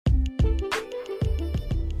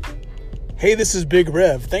Hey, this is Big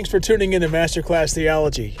Rev. Thanks for tuning in to Masterclass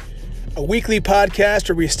Theology, a weekly podcast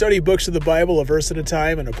where we study books of the Bible a verse at a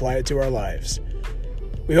time and apply it to our lives.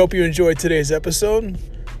 We hope you enjoyed today's episode.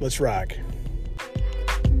 Let's rock.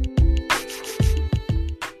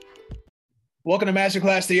 Welcome to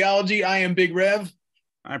Masterclass Theology. I am Big Rev.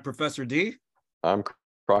 I'm Professor D. I'm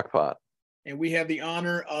Crockpot. And we have the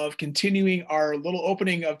honor of continuing our little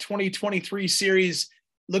opening of 2023 series,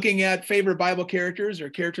 looking at favorite Bible characters or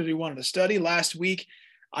characters we wanted to study. Last week,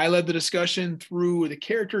 I led the discussion through the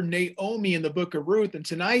character Naomi in the book of Ruth. And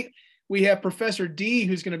tonight, we have Professor D,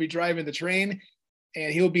 who's going to be driving the train,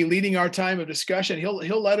 and he'll be leading our time of discussion.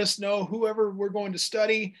 He'll let us know whoever we're going to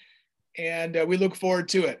study, and we look forward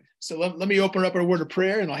to it. So let me open up a word of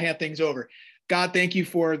prayer, and I'll hand things over. God, thank you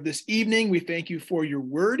for this evening. We thank you for your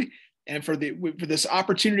word and for this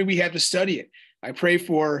opportunity we have to study it. I pray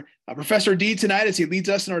for Professor D tonight as he leads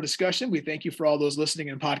us in our discussion. We thank you for all those listening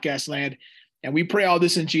in podcast land, and we pray all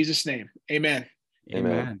this in Jesus' name. Amen.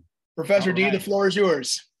 Amen. Professor D, the floor is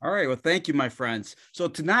yours. All right. Well, thank you, my friends. So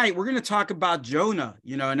tonight we're going to talk about Jonah,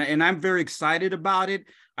 and I'm very excited about it.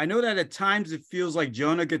 I know that at times it feels like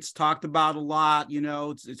Jonah gets talked about a lot.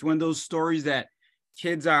 It's one of those stories that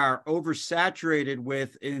kids are oversaturated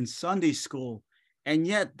with in Sunday school. And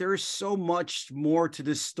yet there's so much more to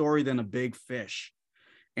this story than a big fish.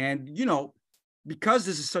 And, because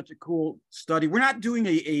this is such a cool study, we're not doing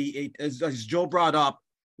as Joel brought up,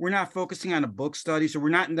 we're not focusing on a book study. So we're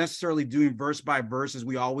not necessarily doing verse by verse as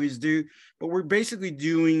we always do, but we're basically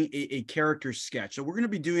doing a character sketch. So we're going to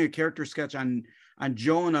be doing a character sketch on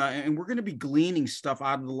Jonah, and we're going to be gleaning stuff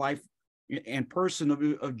out of the life and person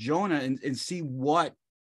of Jonah and see what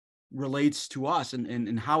relates to us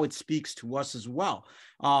and how it speaks to us as well.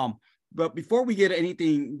 But before we get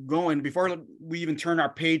anything going, before we even turn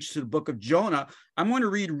our page to the book of Jonah, I'm going to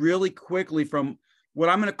read really quickly from what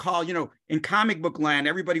I'm going to call, in comic book land,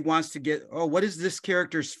 everybody wants to get, what is this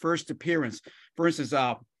character's first appearance? For instance,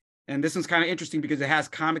 and this one's kind of interesting because it has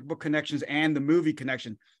comic book connections and the movie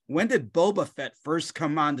connection. When did Boba Fett first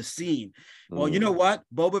come on the scene? Well, you know what?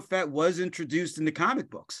 Boba Fett was introduced in the comic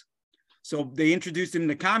books. So they introduced him in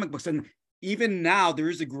the comic books. And even now, there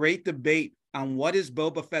is a great debate on what is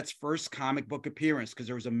Boba Fett's first comic book appearance, because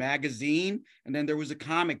there was a magazine and then there was a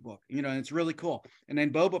comic book, and it's really cool. And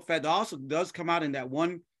then Boba Fett also does come out in that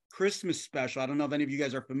one Christmas special. I don't know if any of you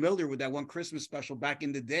guys are familiar with that one Christmas special back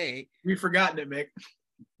in the day. We've forgotten it, Mick.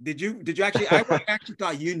 Did you actually? I actually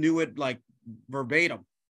thought you knew it like verbatim.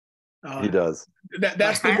 He does.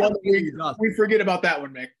 That's the one we forget about that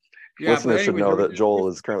one, Mick. Yeah, listeners should know that Joel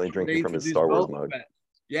is currently drinking from his Star Wars mug.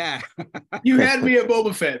 Yeah. You had me at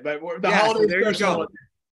Boba Fett, but the holiday special.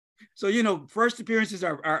 So, first appearances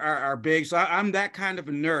are big. So I'm that kind of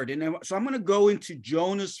a nerd. And so I'm going to go into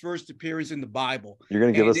Jonah's first appearance in the Bible. You're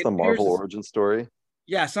going to give us the Marvel origin story?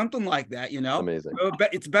 Yeah, something like that, Amazing.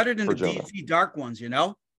 It's better than the Jonah. DC dark ones,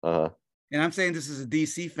 Uh-huh. And I'm saying this is a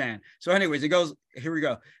DC fan. So anyways, it goes, here we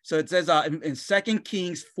go. So it says in 2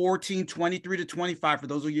 Kings 14, 23 to 25, for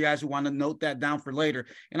those of you guys who want to note that down for later.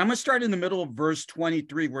 And I'm going to start in the middle of verse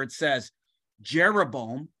 23, where it says,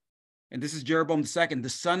 Jeroboam, and this is Jeroboam II, the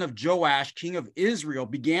son of Joash, king of Israel,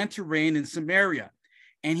 began to reign in Samaria.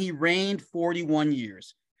 And he reigned 41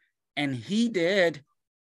 years. And he did,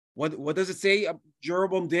 what does it say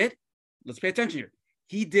Jeroboam did? Let's pay attention here.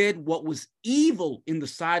 He did what was evil in the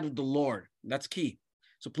sight of the Lord. That's key.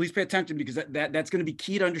 So please pay attention, because that's going to be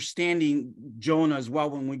key to understanding Jonah as well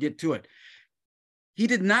when we get to it. He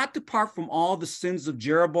did not depart from all the sins of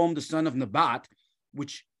Jeroboam, the son of Nebat,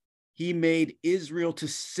 which he made Israel to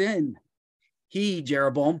sin.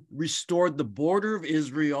 Jeroboam, restored the border of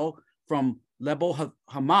Israel from Lebo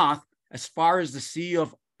Hamath as far as the sea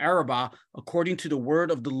of Arabah, according to the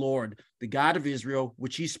word of the Lord, the God of Israel,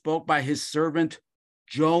 which he spoke by his servant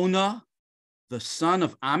Jonah, the son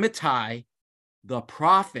of Amittai, the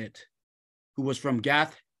prophet, who was from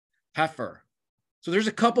Gath Hepher. So there's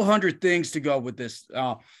a couple hundred things to go with this.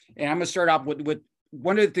 And I'm going to start off with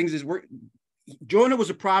one of the things is Jonah was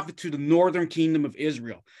a prophet to the northern kingdom of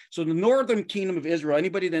Israel. So the northern kingdom of Israel,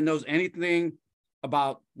 anybody that knows anything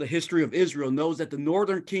about the history of Israel knows that the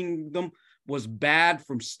northern kingdom was bad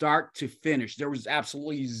from start to finish. There was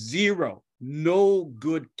absolutely no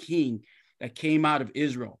good king that came out of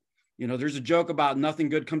Israel. There's a joke about nothing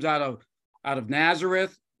good comes out of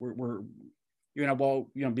Nazareth.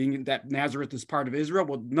 Being that Nazareth is part of Israel.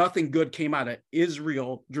 Well, nothing good came out of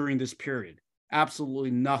Israel during this period. Absolutely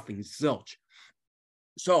nothing, zilch.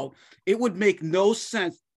 So it would make no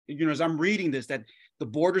sense, as I'm reading this, that the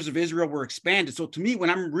borders of Israel were expanded. So to me, when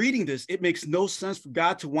I'm reading this, it makes no sense for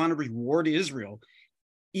God to want to reward Israel.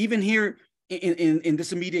 Even here in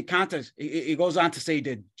this immediate context, it goes on to say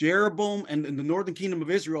that Jeroboam and the northern kingdom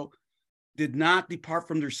of Israel did not depart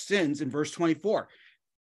from their sins in verse 24.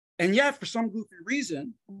 And yet, for some goofy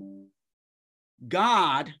reason,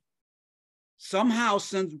 God somehow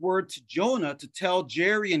sends word to Jonah to tell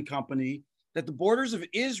Jerry and company that the borders of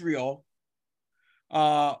Israel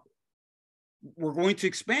were going to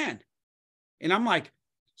expand. And I'm like,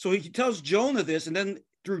 so he tells Jonah this, and then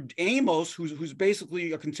through Amos, who's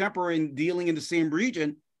basically a contemporary and dealing in the same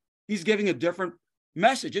region, he's giving a different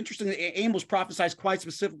message. Interestingly, Amos prophesies quite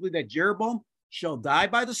specifically that Jeroboam shall die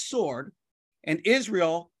by the sword, and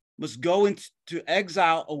Israel must go into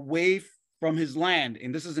exile away from his land.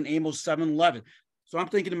 And this is in Amos 7:11. So I'm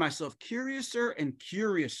thinking to myself, curiouser and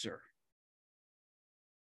curiouser.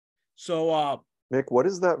 So Mick, what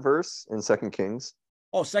is that verse in 2 Kings?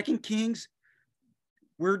 Oh, 2 Kings.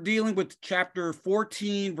 We're dealing with chapter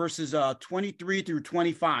 14, verses 23 through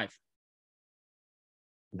 25.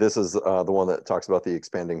 This is the one that talks about the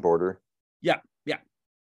expanding border. Yeah.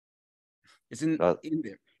 It's in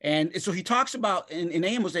there. And so he talks about in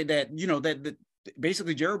Amos that, you know, that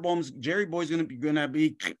basically Jerry Boy's going to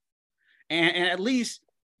be, and at least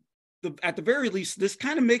at the very least, this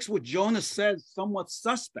kind of makes what Jonah says somewhat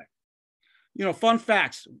suspect. You know, fun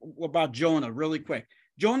facts about Jonah really quick.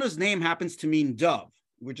 Jonah's name happens to mean dove,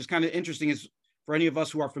 which is kind of interesting is for any of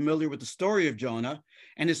us who are familiar with the story of Jonah.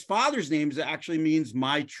 And his father's name actually means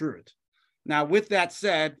my truth. Now, with that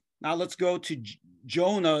said, now let's go to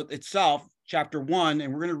Jonah itself, chapter 1,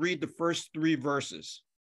 and we're going to read the first 3 verses.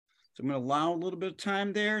 So I'm going to allow a little bit of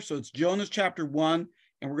time there. So it's Jonah's chapter 1,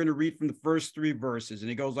 and we're going to read from the first 3 verses.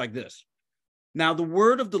 And it goes like this. Now the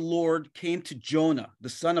word of the Lord came to Jonah, the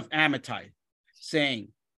son of Amittai, saying,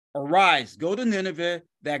 arise, go to Nineveh,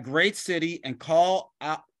 that great city, and call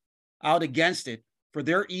out against it, for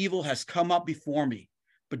their evil has come up before me.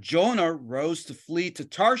 But Jonah rose to flee to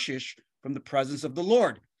Tarshish from the presence of the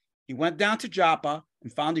Lord. He went down to Joppa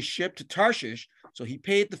and found a ship to Tarshish, so he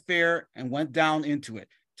paid the fare and went down into it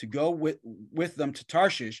to go with them to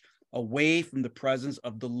Tarshish, away from the presence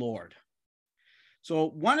of the Lord. So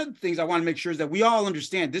one of the things I want to make sure is that we all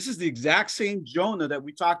understand this is the exact same Jonah that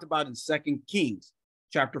we talked about in 2 Kings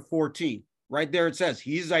chapter 14. Right there it says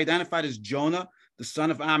he's identified as Jonah, the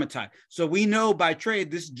son of Amittai. So we know by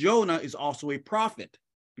trade this Jonah is also a prophet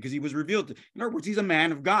because he was revealed to. In other words, he's a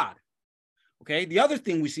man of God. Okay. The other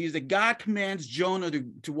thing we see is that God commands Jonah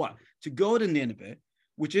to what? To go to Nineveh,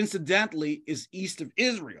 which incidentally is east of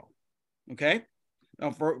Israel. Okay.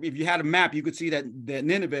 Now, if you had a map, you could see that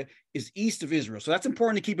Nineveh is east of Israel. So that's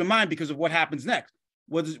important to keep in mind because of what happens next.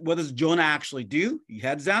 What does Jonah actually do? He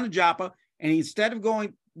heads down to Joppa, and instead of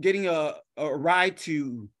getting a ride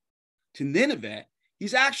to Nineveh,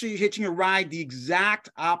 he's actually hitching a ride the exact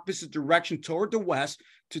opposite direction toward the west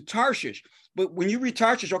to Tarshish. But when you read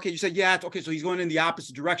Tarshish, okay, you said, yeah, okay, so he's going in the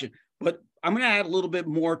opposite direction. But I'm going to add a little bit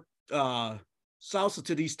more salsa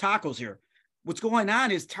to these tacos here. What's going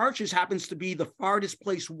on is Tarshish happens to be the farthest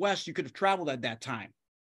place west you could have traveled at that time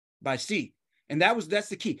by sea. And that's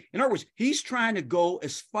the key. In other words, he's trying to go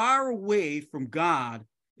as far away from God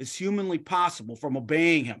as humanly possible from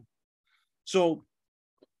obeying him. So,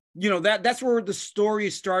 you know, that's where the story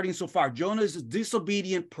is starting so far. Jonah is a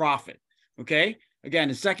disobedient prophet. Okay.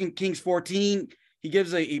 Again, in 2 Kings 14, he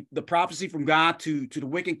gives the prophecy from God to the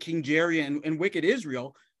wicked King Jerry and wicked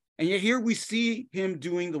Israel. And yet here we see him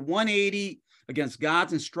doing the 180 against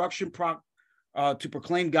God's instruction to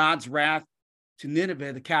proclaim God's wrath to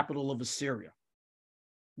Nineveh, the capital of Assyria.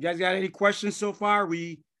 You guys got any questions so far? Are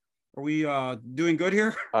we doing good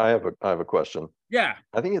here? I have a question. Yeah.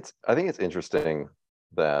 I think it's interesting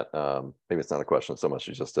that maybe it's not a question so much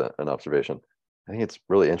as just an observation. I think it's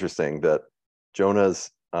really interesting that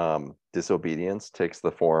Jonah's disobedience takes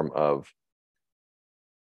the form of,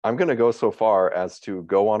 I'm going to go so far as to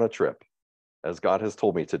go on a trip as God has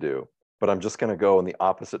told me to do, but I'm just going to go in the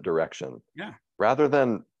opposite direction. Yeah. Rather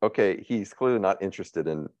than, okay, he's clearly not interested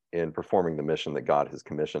in performing the mission that God has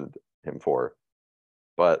commissioned him for.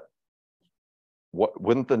 But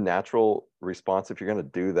wouldn't the natural response, if you're going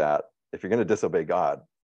to do that, if you're going to disobey God,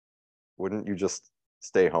 wouldn't you just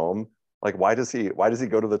stay home? Like, why does he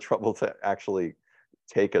go to the trouble to actually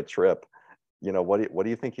take a trip? You know, what do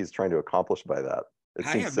you think he's trying to accomplish by that? It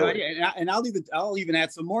seems silly. And I'll even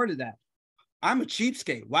add some more to that. I'm a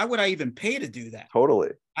cheapskate. Why would I even pay to do that?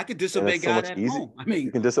 Totally. I could disobey God at home. I mean,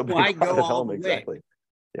 you can disobey God at home. Exactly.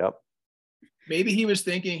 Yep. Maybe he was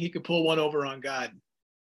thinking he could pull one over on God.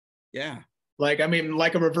 Yeah. Like a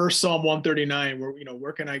reverse Psalm 139 where, you know,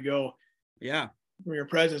 where can I go? Yeah. For your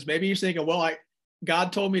presence. Maybe he's thinking, well,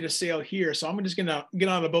 God told me to sail here, so I'm just going to get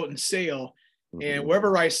on a boat and sail. And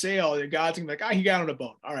wherever I sail, God's gonna be like, he got on a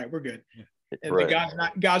boat. All right, we're good. And right.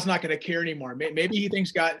 God's not going to care anymore. Maybe he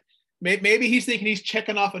thinks maybe he's thinking he's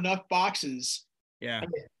checking off enough boxes. Yeah. I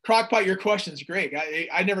mean, Crockpot, your question's great.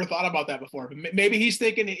 I never thought about that before, but maybe he's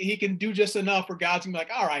thinking he can do just enough where God's gonna be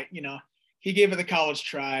like, all right, he gave it the college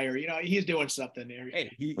try, or he's doing something there.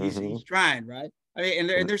 Hey, he's trying, right? I mean,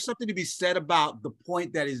 and there's something to be said about the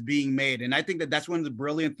point that is being made, and I think that's one of the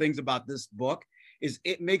brilliant things about this book is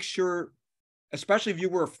it makes sure, especially if you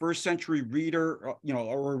were a first century reader,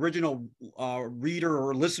 or original reader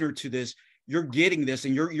or listener to this, you're getting this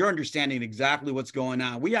and you're understanding exactly what's going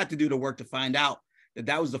on. We had to do the work to find out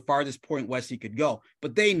that was the farthest point west he could go,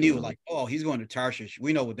 but they knew like, oh, he's going to Tarshish.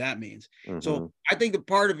 We know what that means. So I think the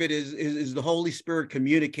part of it is the Holy Spirit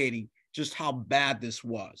communicating just how bad this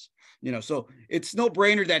was, so it's no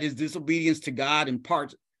brainer that his disobedience to God in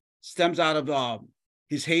part stems out of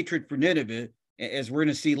his hatred for Nineveh, as we're going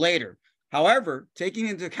to see later. However, taking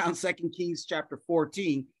into account 2 Kings chapter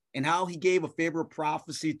 14 and how he gave a favorable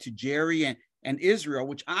prophecy to Jerry and Israel,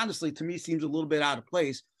 which honestly to me seems a little bit out of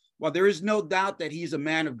place, while there is no doubt that he's a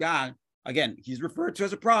man of God, again, he's referred to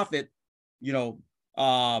as a prophet, the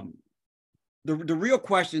real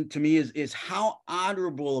question to me is how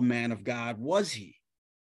honorable a man of God was he?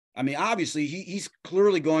 I mean, obviously, he's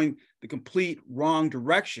clearly going the complete wrong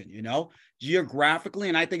direction, geographically,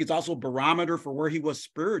 and I think it's also a barometer for where he was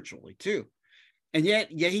spiritually too. And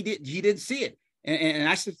yet he didn't see it. And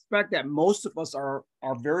I suspect that most of us are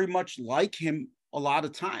very much like him a lot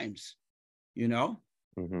of times,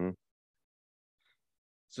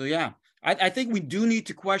 So yeah, I think we do need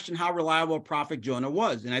to question how reliable prophet Jonah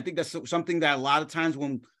was. And I think that's something that a lot of times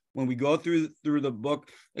when we go through the book,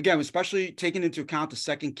 again, especially taking into account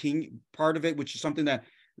the 2 King part of it, which is something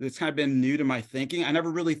that's kind of been new to my thinking. I never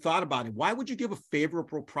really thought about it. Why would you give a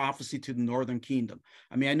favorable prophecy to the northern kingdom?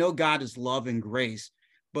 I mean, I know God is love and grace,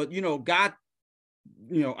 but God,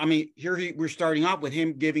 here we're starting off with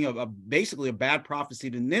him giving basically a bad prophecy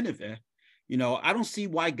to Nineveh. I don't see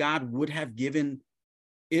why God would have given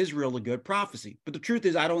Israel a good prophecy, but the truth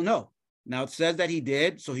is, I don't know. Now it says that he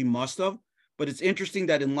did, so he must have, but it's interesting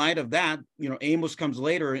that in light of that, Amos comes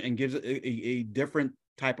later and gives a different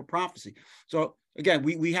type of prophecy. So again,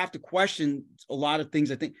 we have to question a lot of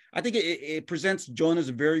things. I think it presents Jonah as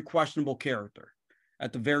a very questionable character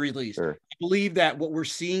at the very least. Sure. I believe that what we're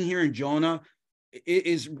seeing here in Jonah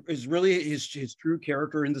is really his true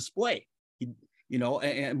character in display.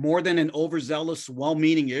 And more than an overzealous,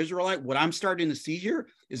 well-meaning Israelite, what I'm starting to see here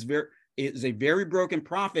is a very broken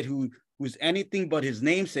prophet who's anything but his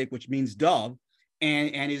namesake, which means dove,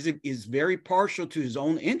 and is very partial to his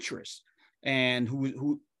own interests, and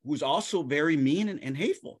who's also very mean and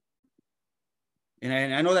hateful.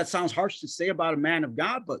 And I know that sounds harsh to say about a man of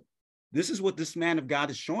God, but this is what this man of God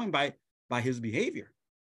is showing by his behavior.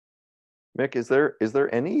 Mick, is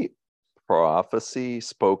there any prophecy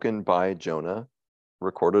spoken by Jonah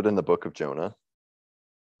recorded in the book of Jonah?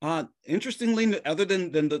 Interestingly, other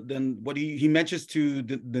than what he mentions to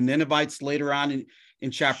the Ninevites later on in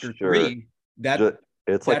chapter 3,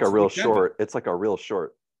 it's like a real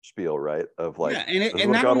short spiel, right? Of like, yeah, and this is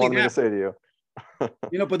what God wanted me to say to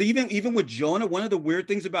you. But even with Jonah, one of the weird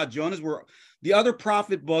things about Jonah is where the other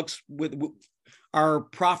prophet books with are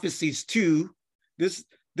prophecies too. This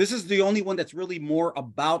is the only one that's really more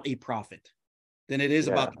about a prophet than it is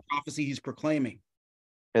about the prophecy he's proclaiming.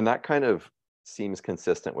 And that kind of seems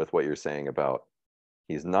consistent with what you're saying about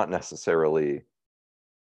he's not necessarily,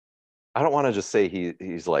 I don't want to just say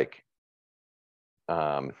he's like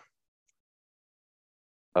a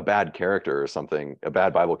bad character or something, a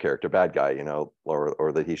bad Bible character, bad guy,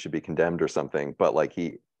 or that he should be condemned or something, but like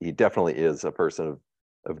he definitely is a person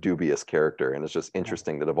of dubious character. And it's just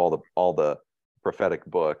interesting that of all the prophetic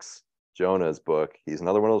books, Jonah's book, he's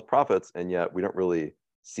another one of those prophets, and yet we don't really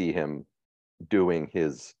see him doing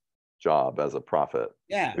his job as a prophet.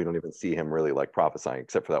 Yeah, we don't even see him really like prophesying,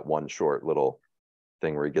 except for that one short little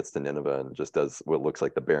thing where he gets to Nineveh and just does what looks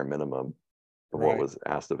like the bare minimum of what was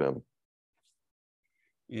asked of him.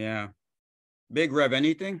 Yeah. Big Rev,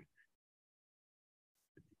 anything?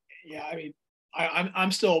 Yeah, I mean,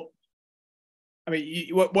 I'm still, I mean,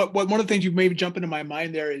 what one of the things you've maybe jump into my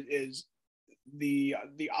mind there is the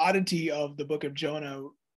oddity of the book of Jonah,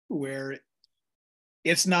 where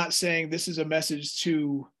it's not saying this is a message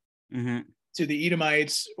to the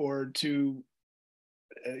Edomites or to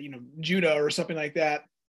Judah or something like that.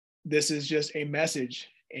 This is just a message,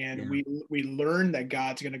 and we learn that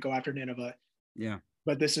God's going to go after Nineveh. Yeah,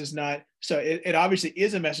 but this is not. So it obviously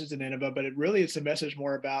is a message to Nineveh, but it's a message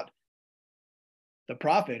more about the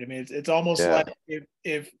prophet. I mean, it's almost like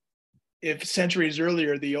if if centuries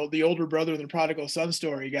earlier the older brother in the prodigal son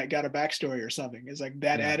story got a backstory or something. It's like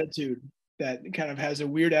that attitude that kind of has a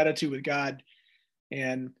weird attitude with God,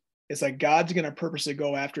 and it's like God's going to purposely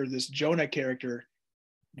go after this Jonah character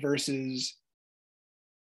versus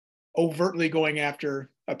overtly going after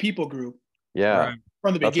a people group. Yeah,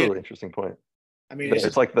 from the beginning. That's a really interesting point. I mean,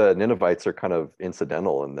 it's like the Ninevites are kind of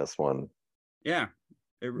incidental in this one. Yeah.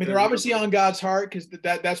 I mean, they're obviously on God's heart, because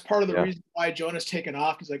that's part of the reason why Jonah's taken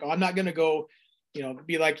off. He's like, oh, I'm not going to go,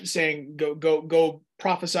 be like saying, go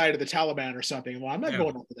prophesy to the Taliban or something. Well, I'm not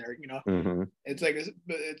going over there, Mm-hmm. It's like,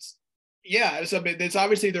 it's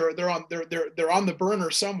obviously they're on the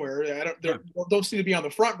burner somewhere. Don't seem to be on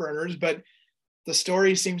the front burners, but the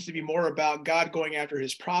story seems to be more about God going after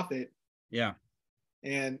his prophet. Yeah.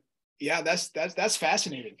 And that's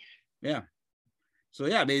fascinating. Yeah. So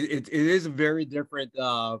yeah, it is a very different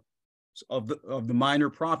of the minor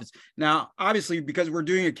prophets. Now, obviously, because we're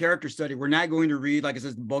doing a character study, we're not going to read, like it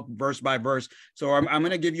says, the book verse by verse. So I'm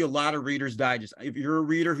going to give you a lot of Reader's Digest. If you're a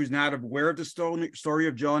reader who's not aware of the story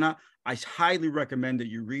of Jonah, I highly recommend that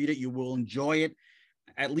you read it. You will enjoy it,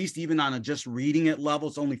 at least even on a just reading it level.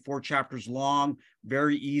 It's only 4 chapters long,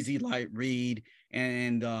 very easy, light read.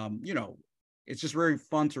 And, it's just very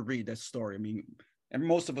fun to read that story. I mean, and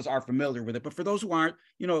most of us are familiar with it, but for those who aren't,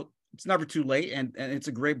 it's never too late. And it's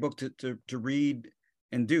a great book to read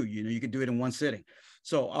and do. You can do it in one sitting.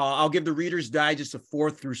 So I'll give the Reader's Digest of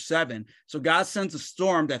 4 through 7. So God sends a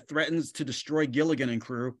storm that threatens to destroy Gilligan and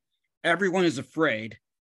crew. Everyone is afraid.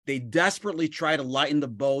 They desperately try to lighten the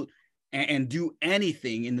boat and do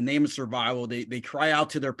anything in the name of survival. They cry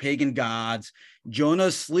out to their pagan gods.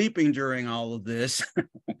 Jonah's sleeping during all of this.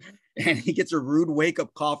 And he gets a rude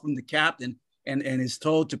wake-up call from the captain and is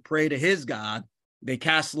told to pray to his God. They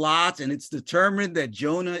cast lots, and it's determined that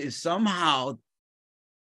Jonah is somehow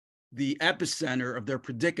the epicenter of their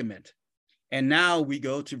predicament. And now we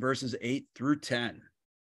go to verses 8 through 10.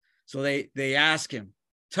 So they ask him,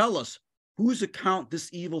 tell us, whose account this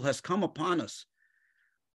evil has come upon us?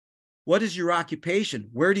 What is your occupation?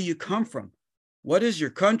 Where do you come from? What is your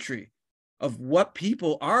country? Of what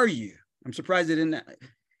people are you? I'm surprised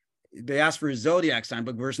they asked for his zodiac sign,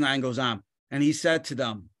 but verse 9 goes on. And he said to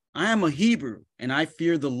them, I am a Hebrew, and I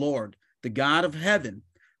fear the Lord, the God of heaven,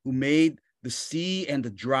 who made the sea and the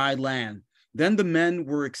dry land. Then the men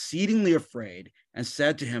were exceedingly afraid and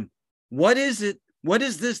said to him, what is it? What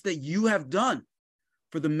is this that you have done?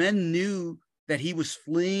 For the men knew that he was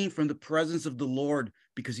fleeing from the presence of the Lord,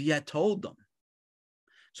 because he had told them.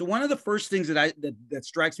 So one of the first things that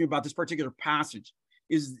strikes me about this particular passage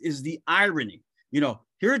is the irony.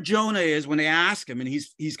 Here Jonah is when they ask him, and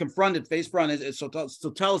he's confronted face front. So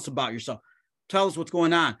tell us about yourself. Tell us what's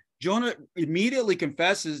going on. Jonah immediately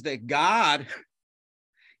confesses that God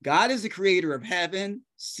is the creator of heaven,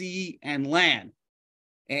 sea, and land.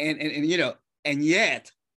 And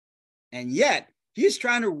yet he's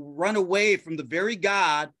trying to run away from the very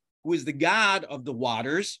God who is the God of the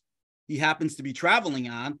waters he happens to be traveling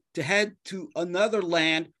on, to head to another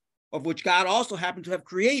land of which God also happened to have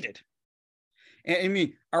created. And I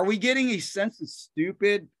mean, are we getting a sense of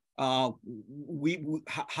stupid? How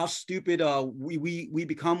stupid we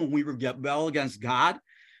become when we rebel against God?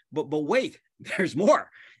 But wait, there's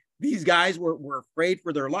more. These guys were afraid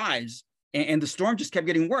for their lives, and the storm just kept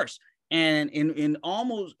getting worse. And in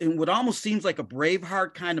what almost seems like a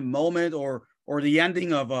Braveheart kind of moment, or the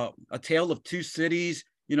ending of a Tale of Two Cities,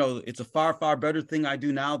 it's a far, far better thing I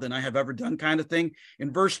do now than I have ever done kind of thing.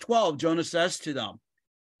 In verse 12, Jonah says to them,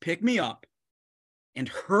 pick me up and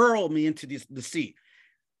hurl me into the sea.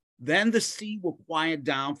 Then the sea will quiet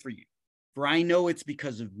down for you. For I know it's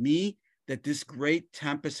because of me that this great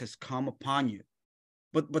tempest has come upon you.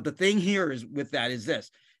 But the thing here is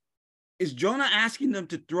this. Is Jonah asking them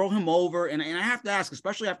to throw him over? And I have to ask,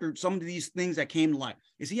 especially after some of these things that came to light,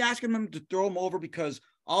 is he asking them to throw him over because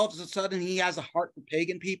all of a sudden he has a heart for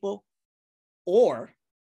pagan people? Or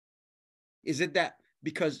is it that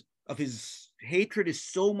because of his hatred is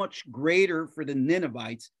so much greater for the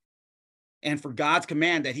Ninevites and for God's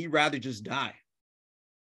command that he'd rather just die?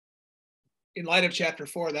 In light of chapter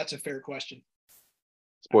 4, that's a fair question.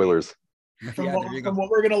 Spoilers. From what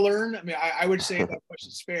we're going to learn, I mean, I would say that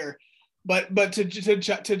question's fair. But to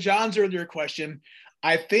John's earlier question,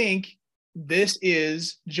 I think this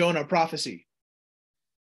is Jonah prophecy.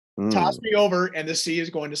 Toss me over and the sea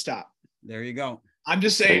is going to stop. There you go. I'm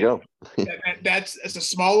just saying that's a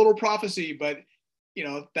small little prophecy, but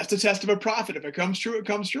that's the test of a prophet. If it comes true, it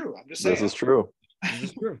comes true. I'm just saying. This is true. This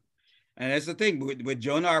is true. And that's the thing. With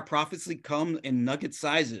Jonah, our prophecy come in nugget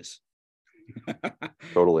sizes.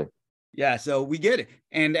 Totally. Yeah, so we get it.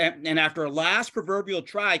 And after a last proverbial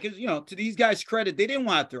try, because, you know, to these guys' credit, they didn't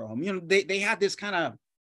want to throw him. You know, they had this kind of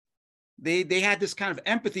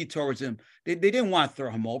empathy towards him. They didn't want to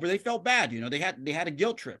throw him over. They felt bad. You know, they had a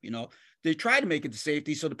guilt trip. You know, they tried to make it to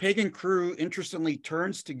safety. So the pagan crew, interestingly,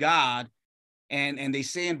 turns to God, and they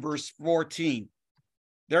say in verse 14,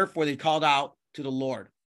 therefore they called out to the Lord,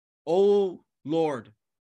 "O Lord,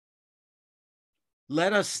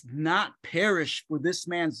 let us not perish for this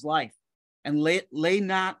man's life, and lay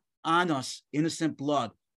not on us innocent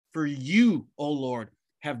blood. For you, O Lord,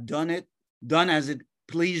 have done as it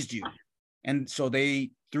pleased you." And so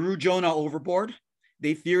they threw Jonah overboard.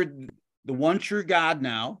 They feared the one true God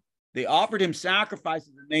now. They offered him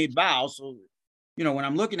sacrifices and made vows. So, you know, when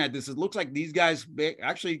I'm looking at this, it looks like these guys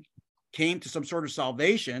actually came to some sort of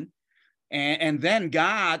salvation. And then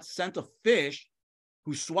God sent a fish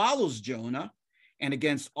who swallows Jonah. And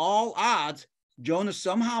against all odds, Jonah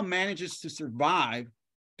somehow manages to survive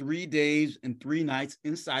 3 days and 3 nights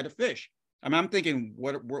inside a fish. I mean, I'm thinking,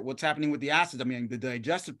 what's happening with the acids? I mean, the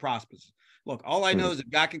digestive process. Look, all I know is that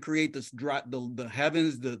God can create this the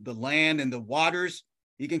heavens, the land, and the waters.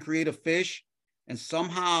 He can create a fish and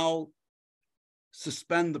somehow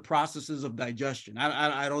suspend the processes of digestion.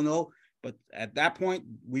 I don't know, but at that point,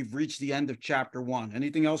 we've reached the end of chapter 1.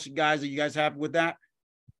 Anything else, you guys have with that?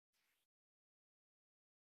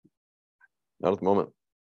 Not at the moment.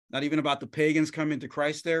 Not even about the pagans coming to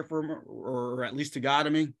Christ there or at least to God. I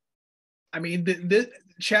mean, the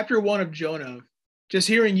chapter 1 of Jonah, just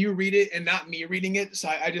hearing you read it and not me reading it. So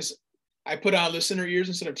I put on listener ears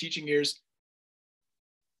instead of teaching ears.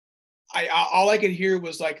 All I could hear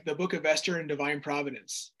was like the book of Esther and divine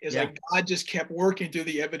providence. Is like God just kept working through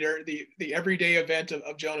the everyday event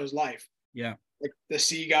of Jonah's life. Yeah. Like the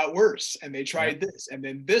sea got worse and they tried this, and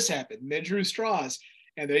then this happened, and they drew straws.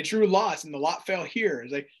 And they drew lots, and the lot fell here.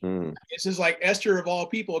 It's like this is like Esther of all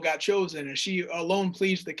people got chosen, and she alone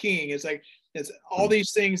pleased the king. It's like it's all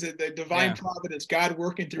these things that the divine providence, God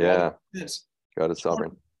working through all this. God is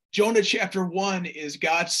sovereign. Jonah chapter 1 is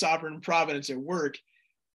God's sovereign providence at work,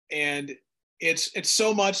 and it's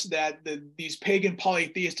so much that these pagan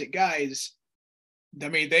polytheistic guys, I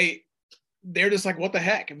mean, they're just like, what the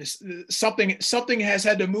heck? I mean, something has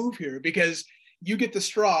had to move here because you get the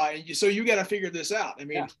straw, and so you got to figure this out. I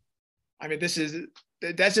mean,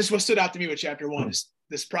 that's just what stood out to me with chapter 1 is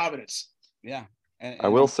this providence. Yeah, and I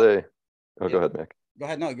will say, go ahead, Mick. Go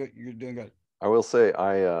ahead. No, you're doing good. I will say,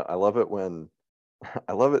 I love it when,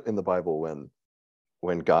 I love it in the Bible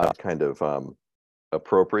when God kind of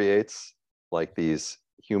appropriates like these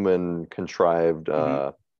human contrived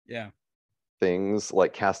things,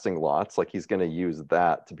 like casting lots. Like he's going to use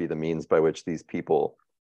that to be the means by which these people.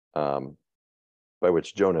 By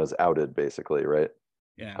which Jonah is outed, basically, right?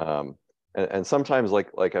 Yeah. And sometimes,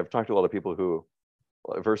 like I've talked to a lot of people who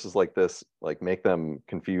verses like this, like make them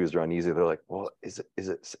confused or uneasy. They're like, well, is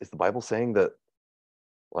the Bible saying that,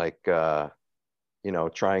 like,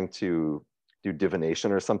 trying to do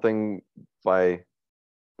divination or something by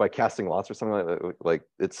casting lots or something like that? Like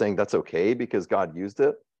it's saying that's okay because God used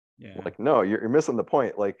it. Yeah. Like, no, you're missing the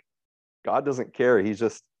point. Like, God doesn't care. He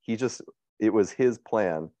just it was his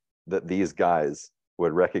plan that these guys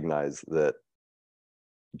would recognize that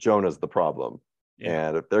Jonah's the problem. Yeah.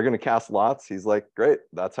 And if they're going to cast lots, he's like, great,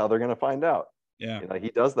 that's how they're going to find out. Yeah. He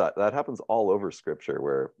does that. That happens all over scripture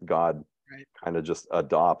where God kind of just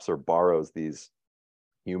adopts or borrows these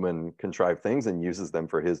human contrived things and uses them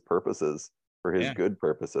for his purposes, for his good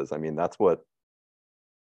purposes. I mean, that's what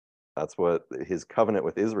his covenant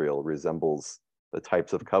with Israel resembles, the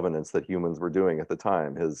types of covenants that humans were doing at the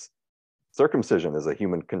time. His circumcision is a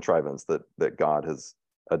human contrivance that God has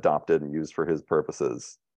adopted and used for his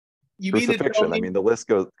purposes. Crucifixion, I mean, the list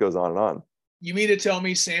goes on and on. You mean to tell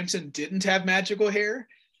me Samson didn't have magical hair?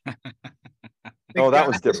 Oh, that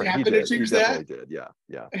was different. He definitely did. Yeah.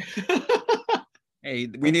 Hey,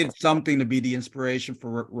 we needed something to be the inspiration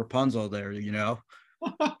for Rapunzel there, Yeah.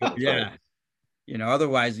 Right.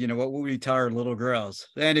 Otherwise, what would we tell our little girls?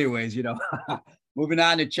 Anyways, moving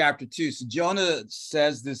on to chapter 2. So Jonah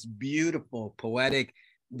says this beautiful, poetic,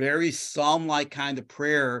 very psalm-like kind of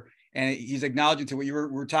prayer, and he's acknowledging to what you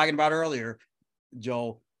were talking about earlier,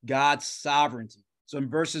 Joel, God's sovereignty. So in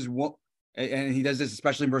verses 1, and he does this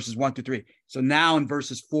especially in verses 1 through 3. So now in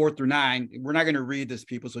verses 4 through 9, we're not going to read this,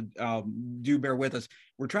 people, so do bear with us.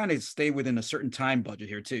 We're trying to stay within a certain time budget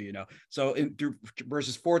here too, So through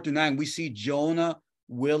verses 4 through 9, we see Jonah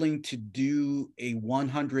willing to do a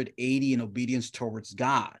 180 in obedience towards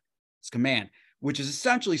God's command, which is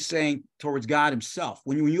essentially saying towards God himself.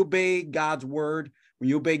 When you obey God's word, when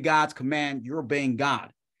you obey God's command, you're obeying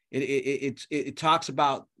God. It talks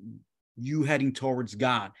about you heading towards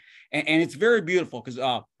God. And it's very beautiful because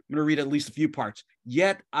I'm going to read at least a few parts.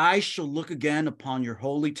 Yet I shall look again upon your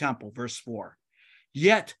holy temple, verse 4.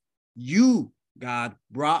 Yet you, God,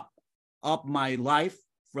 brought up my life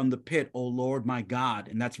from the pit, O Lord, my God.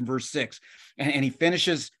 And that's in verse 6. And he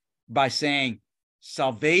finishes by saying,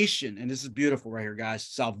 salvation, and this is beautiful right here, guys,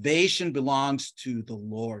 salvation belongs to the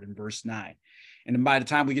Lord in verse 9. And then by the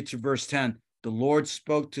time we get to verse 10, the Lord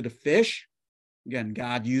spoke to the fish, again,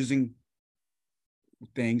 God using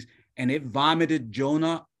things, and it vomited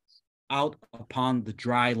Jonah out upon the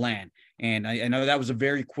dry land. And I know that was a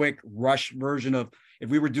very quick rush version of, if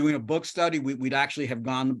we were doing a book study, we'd actually have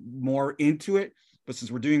gone more into it. But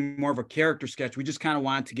since we're doing more of a character sketch, we just kind of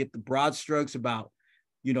wanted to get the broad strokes about,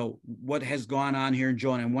 you know, what has gone on here in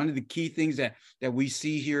Jonah. And one of the key things that we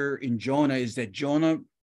see here in Jonah is that Jonah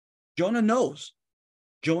knows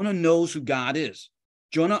who God is.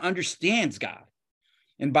 Jonah understands God.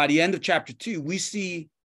 And by the end of chapter 2, we see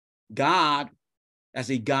God as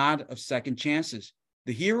a God of second chances.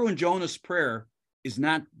 The hero in Jonah's prayer is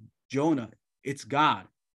not Jonah, it's God.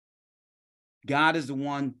 God is the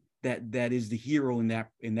one that is the hero in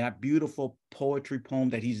that beautiful poetry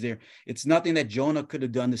poem that he's there. It's nothing that Jonah could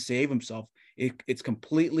have done to save himself. It's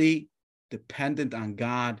completely dependent on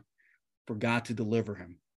God for God to deliver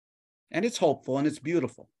him. And it's hopeful and it's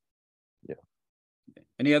beautiful. Yeah.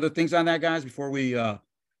 Any other things on that, guys, before we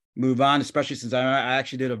move on, especially since I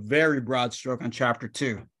actually did a very broad stroke on chapter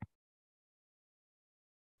 2.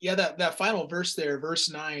 Yeah, that final verse there, verse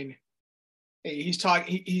 9, he's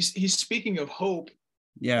talking, he's speaking of hope.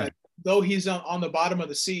 Yeah. Though he's on the bottom of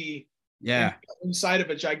the sea, yeah, inside of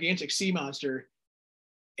a gigantic sea monster,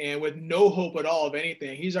 and with no hope at all of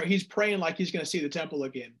anything, he's praying like he's going to see the temple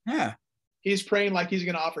again. Yeah. He's praying like he's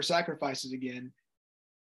going to offer sacrifices again.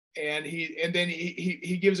 And then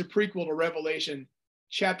he gives a prequel to Revelation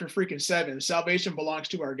chapter freaking 7. Salvation belongs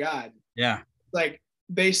to our God. Yeah. Like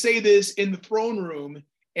they say this in the throne room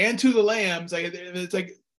and to the lambs. Like it's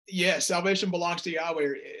like, yes, salvation belongs to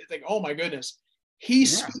Yahweh. It's like, oh my goodness.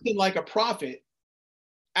 He's speaking like a prophet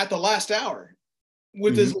at the last hour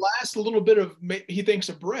with his last little bit of, he thinks,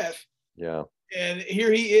 of breath. Yeah. And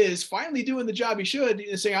here he is finally doing the job he should,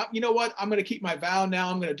 and saying, you know what? I'm going to keep my vow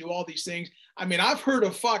now. I'm going to do all these things. I mean, I've heard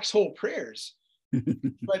of foxhole prayers,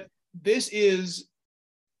 but this is,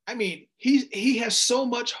 I mean, he has so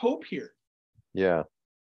much hope here. Yeah.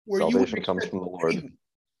 Salvation comes from the Lord. Anything.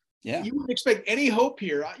 Yeah. You wouldn't expect any hope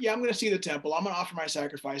here. Yeah, I'm going to see the temple. I'm going to offer my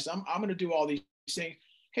sacrifice. I'm going to do all these things.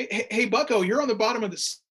 Hey, Bucko, you're on the bottom of the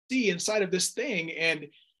sea inside of this thing, and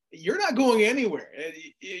you're not going anywhere.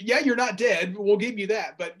 Yeah, you're not dead. We'll give you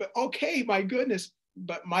that. But okay, my goodness.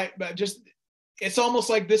 But just, it's almost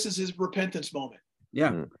like this is his repentance moment.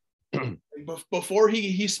 Yeah. Before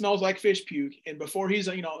he smells like fish puke, and before he's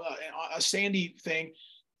a sandy thing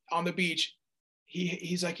on the beach,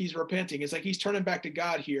 he's like, he's repenting. It's like he's turning back to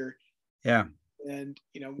God here. Yeah. And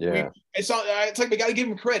it's like we got to give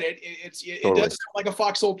him credit. It totally. Does sound like a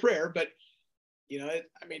foxhole prayer, but a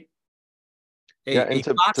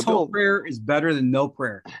foxhole prayer is better than no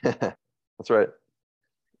prayer. That's right.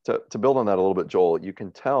 To build on that a little bit, Joel, you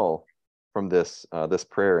can tell from this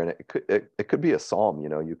prayer, and it could be a psalm.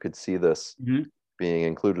 You could see this being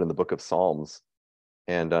included in the book of Psalms,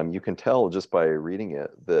 and you can tell just by reading it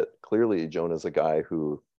that clearly Jonah's a guy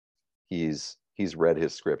who he's read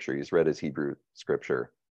his scripture. He's read his Hebrew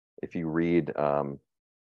scripture. If you read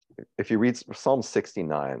Psalm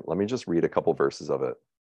 69, let me just read a couple verses of it.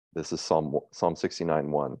 This is Psalm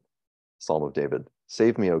 69:1, Psalm of David.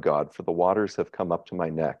 Save me, O God, for the waters have come up to my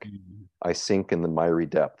neck. I sink in the miry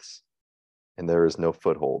depths, and there is no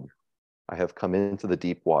foothold. I have come into the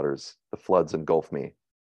deep waters. The floods engulf me.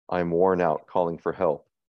 I am worn out, calling for help.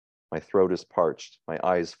 My throat is parched. My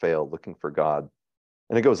eyes fail, looking for God.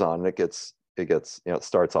 And it goes on, and it gets, it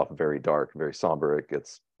starts off very dark, very somber. It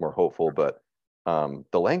gets more hopeful, but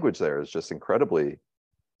the language there is just incredibly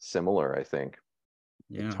similar, I think.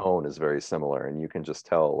 Yeah. The tone is very similar, and you can just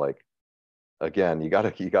tell, like, again, you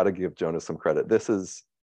gotta give Jonah some credit. This is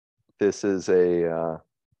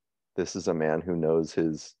a man who knows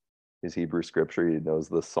his Hebrew scripture. He knows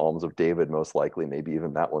the Psalms of David, most likely, maybe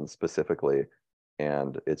even that one specifically.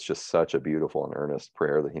 And it's just such a beautiful and earnest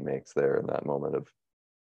prayer that he makes there in that moment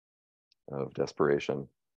of desperation.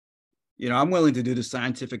 I'm willing to do the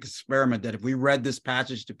scientific experiment that if we read this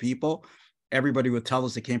passage to people, everybody would tell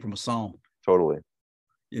us it came from a psalm. Totally.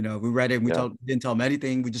 We read it and didn't tell them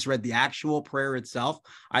anything. We just read the actual prayer itself.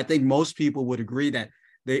 I think most people would agree that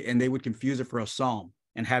they would confuse it for a psalm.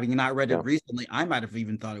 And having not read it recently, I might have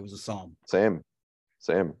even thought it was a psalm. Same.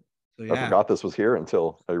 So, I forgot this was here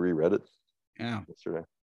until I reread it yesterday.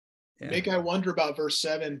 Make I wonder about verse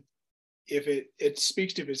 7, if it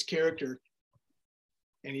speaks to his character.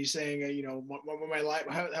 And he's saying, when my life,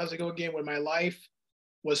 how's it go again? When my life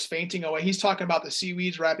was fainting away. He's talking about the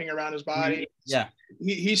seaweeds wrapping around his body. Yeah.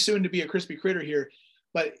 He's soon to be a crispy critter here,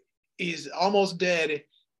 but he's almost dead.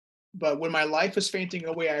 But when my life is fainting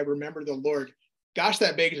away, I remember the Lord. Gosh,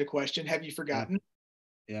 that begs a question. Have you forgotten?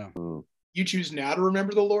 Yeah. You choose now to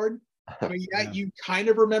remember the Lord? I mean, you kind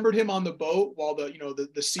of remembered him on the boat while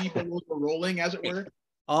the sea billows were rolling, as it were.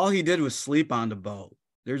 All he did was sleep on the boat.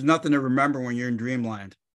 There's nothing to remember when you're in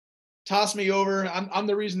dreamland. Toss me over. I'm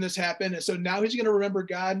the reason this happened. And so now he's going to remember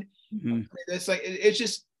God. Mm-hmm. That's like, it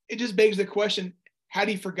just begs the question, had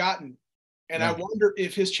he forgotten? And I wonder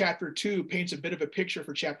if his chapter 2 paints a bit of a picture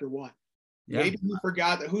for chapter 1. Yeah. Maybe he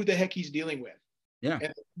forgot that who the heck he's dealing with. Yeah.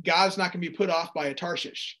 And God's not going to be put off by a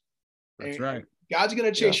Tarshish. That's right. God's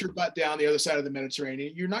going to chase your butt down the other side of the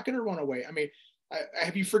Mediterranean. You're not going to run away. I mean,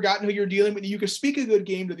 have you forgotten who you're dealing with? You can speak a good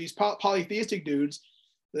game to these polytheistic dudes.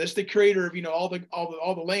 That's the creator of, all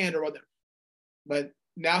the land or whatever. But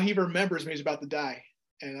now he remembers when he's about to die.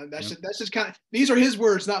 And that's just kind of, these are his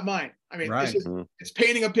words, not mine. I mean, it's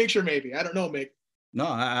painting a picture maybe. I don't know, Mick. No,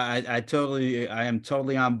 I am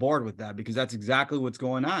totally on board with that, because that's exactly what's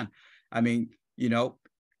going on. I mean,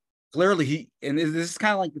 clearly and this is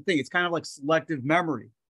kind of like the thing. It's kind of like selective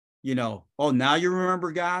memory, Oh, now you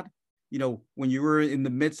remember God, when you were in the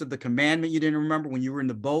midst of the commandment, you didn't remember. When you were in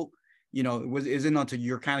the boat, it isn't until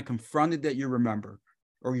you're kind of confronted that you remember,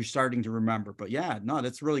 or you're starting to remember. But yeah, no,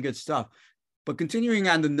 that's really good stuff. But continuing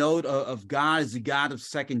on the note of God as the God of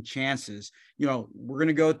second chances, we're going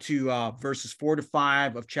to go to verses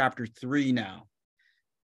 4-5 of chapter 3 now.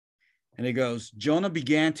 And it goes, Jonah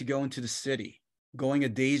began to go into the city, going a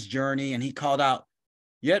day's journey, and he called out,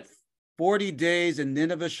 yet 40 days and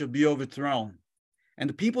Nineveh shall be overthrown. And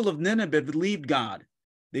the people of Nineveh believed God.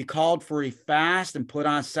 They called for a fast and put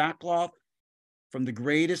on sackcloth, from the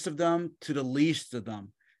greatest of them to the least of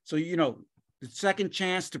them. So, the second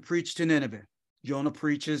chance to preach to Nineveh. Jonah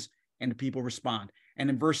preaches and the people respond. And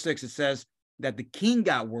in verse 6, it says that the king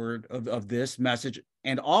got word of this message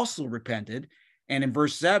and also repented. And in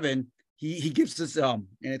verse 7, he gives this, and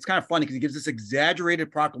it's kind of funny because he gives this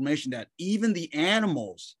exaggerated proclamation that even the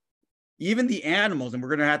animals, and we're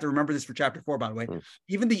going to have to remember this for chapter 4, by the way,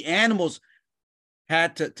 even the animals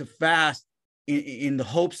had to fast in the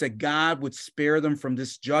hopes that God would spare them from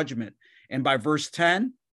this judgment. And by verse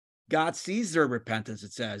 10, God sees their repentance,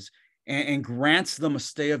 it says, and grants them a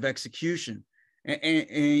stay of execution.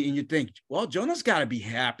 And you think, well, Jonah's got to be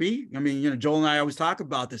happy. I mean, Joel and I always talk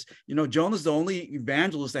about this. Jonah's the only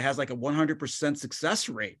evangelist that has like a 100% success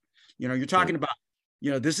rate. You're talking about,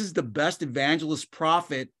 this is the best evangelist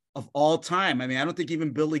prophet of all time. I mean, I don't think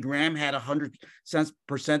even Billy Graham had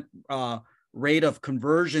 100% rate of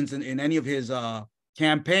conversions in any of his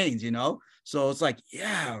campaigns, So it's like,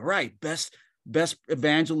 yeah, right. Best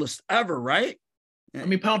evangelist ever, right? I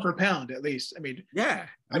mean, pound for pound, at least. I mean, yeah.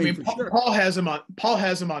 I mean, Paul has him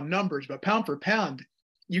on numbers, but pound for pound,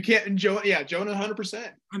 you can't. Jonah, 100%.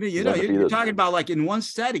 I mean, you're talking about like in one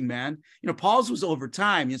setting, man. Paul's was over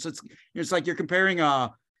time. So it's like you're comparing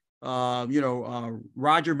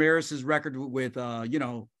Roger Maris's record with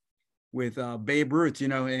Babe Ruth,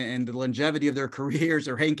 and the longevity of their careers,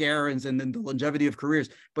 or Hank Aaron's and then the longevity of careers.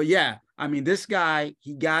 But yeah, I mean, this guy,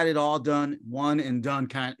 he got it all done, one and done,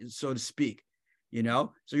 kind of, so to speak.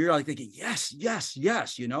 So you're like thinking, yes, you're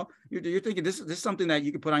thinking this is something that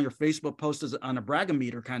you can put on your Facebook post as on a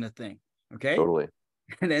braggometer kind of thing. Okay. Totally.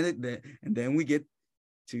 And then we get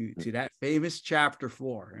to that famous chapter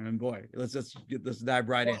 4, and boy, let's dive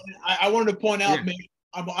right in. I wanted to point out,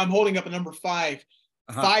 I'm holding up a number 5,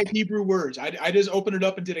 5 Hebrew words. I just opened it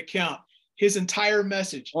up and did a count. His entire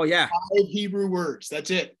message. Oh yeah. 5 Hebrew words.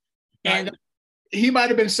 That's it. And he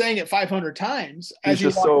might've been saying it 500 times as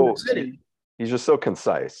he's just so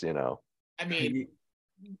concise, I mean,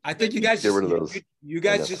 I think you guys get rid of those. You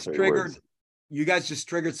guys just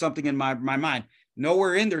triggered something in my mind.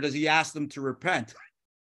 Nowhere in there does he ask them to repent.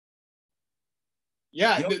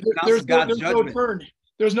 Yeah, there's no turn.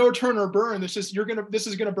 There's no turn or burn. This is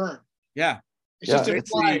gonna burn. Yeah, it's just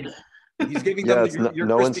implied. He's giving them your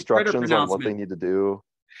no instructions on what they need to do.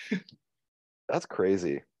 That's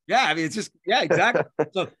crazy. Yeah, I mean, it's just, yeah, exactly.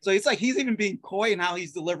 So it's like he's even being coy in how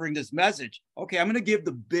he's delivering this message. Okay, I'm going to give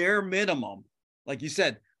the bare minimum, like you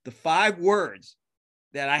said, the 5 words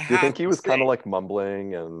that I have. Do you think he was kind of like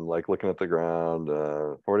mumbling and like looking at the ground?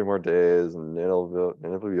 40 more days and it'll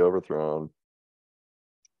be overthrown.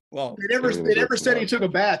 Well, they never said he took a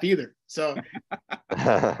bath either. So,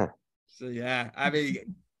 so yeah, I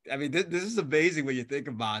mean, this is amazing when you think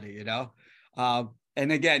about it,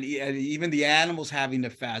 And again, even the animals having to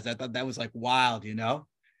fast, I thought that was like wild, you know,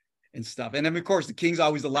 and stuff. And then of course the king's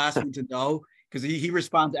always the last one to know because he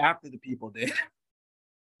responds after the people did.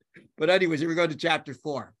 But anyways, here we go to chapter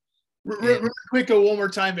 4. Real quick, go one more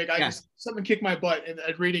time, Vic. Something kicked my butt in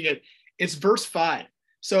reading it. It's verse 5.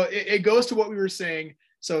 So it goes to what we were saying.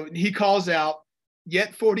 So he calls out,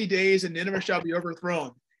 "Yet 40 days and Nineveh shall be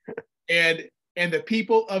overthrown." And the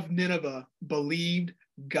people of Nineveh believed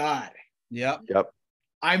God. Yep.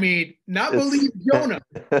 I mean, believe Jonah.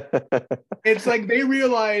 It's like they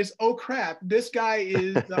realize, oh crap, this guy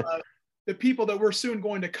is the people that we're soon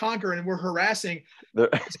going to conquer and we're harassing.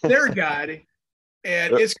 It's their God.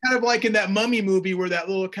 And it's kind of like in that Mummy movie where that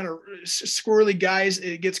little kind of squirrely guy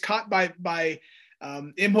gets caught by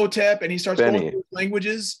Imhotep, and he starts going through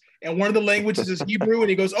languages. And one of the languages is Hebrew, and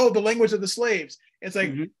he goes, "Oh, the language of the slaves." It's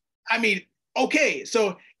like, I mean, okay.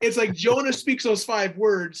 So it's like Jonah speaks those 5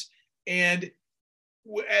 words, and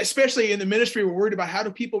especially in the ministry, we're worried about how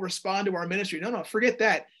do people respond to our ministry. No, forget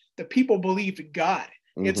that. The people believed God.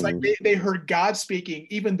 It's like they heard God speaking,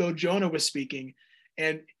 even though Jonah was speaking.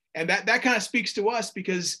 And that kind of speaks to us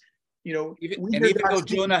because, you know, even though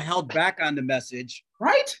Jonah held back on the message.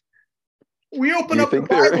 Right? We open up the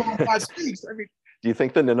Bible and God speaks. I mean, do you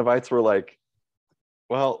think the Ninevites were like,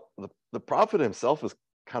 well, the prophet himself is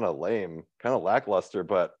kind of lame, kind of lackluster,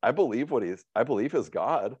 but I believe his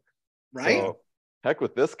God. Right. So, heck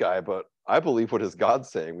with this guy, but I believe what his God's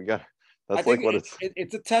saying. That's like what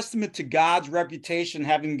it's a testament to God's reputation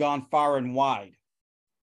having gone far and wide.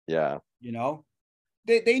 Yeah. You know,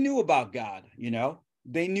 they knew about God, you know,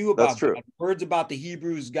 they knew about God. Words about the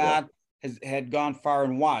Hebrews, God had gone far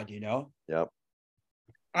and wide, you know? Yep.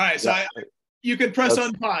 All right. So you can press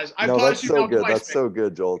on pause. That's so good. That's so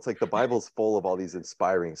good, Joel. It's like the Bible's full of all these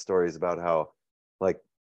inspiring stories about how, like,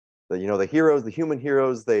 the heroes, the human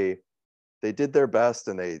heroes, they did their best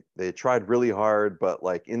and they tried really hard, but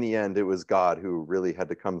like in the end, it was God who really had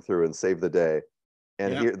to come through and save the day.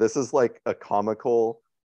 And here, this is like a comical,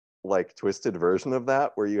 like twisted version of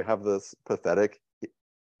that, where you have this pathetic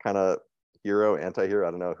kind of hero, anti-hero,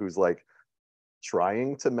 I don't know, who's like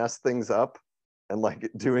trying to mess things up and like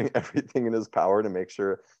doing everything in his power to make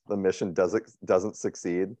sure the mission doesn't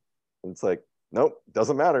succeed. And it's like, nope,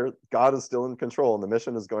 doesn't matter. God is still in control, and the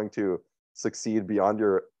mission is going to succeed beyond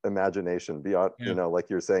your imagination, beyond, like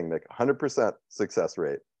you're saying, Nick, 100% success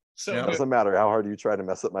rate. So it doesn't matter how hard you try to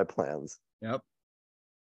mess up my plans. Yep.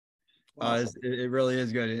 It really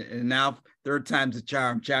is good. And now 3rd time's a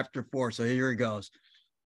charm, chapter 4. So here it goes.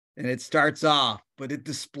 And it starts off, but it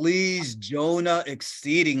displeased Jonah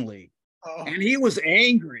exceedingly. Oh. And he was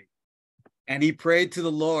angry. And he prayed to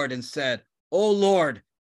the Lord and said, "O Lord,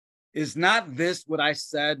 is not this what I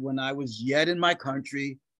said when I was yet in my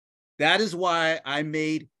country? That is why I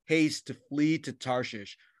made haste to flee to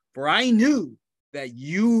Tarshish, for I knew that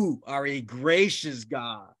you are a gracious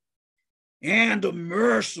God and a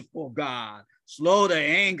merciful God, slow to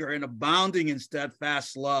anger and abounding in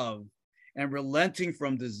steadfast love, and relenting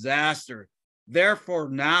from disaster. Therefore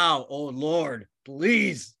now, O Lord,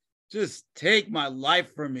 please just take my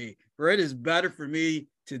life from me, for it is better for me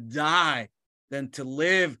to die than to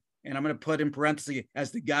live." And I'm going to put in parentheses,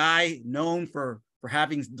 as the guy known for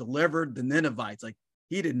having delivered the Ninevites. Like,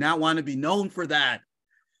 he did not want to be known for that.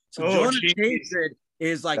 So Jonah David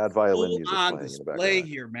is like full on display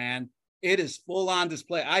here, man. It is full on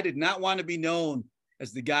display. I did not want to be known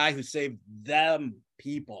as the guy who saved them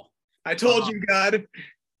people. I told you, God.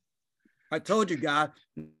 I told you, God.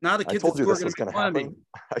 Now the kids I told you this was going to happen.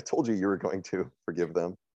 I told you were going to forgive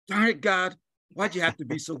them. Darn it, God. Why'd you have to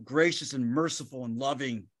be so gracious and merciful and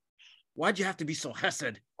loving? Why'd you have to be so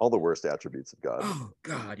hesed? All the worst attributes of God. Oh,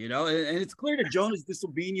 God, and it's clear that Jonah's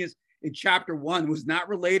disobedience in chapter 1 was not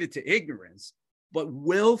related to ignorance, but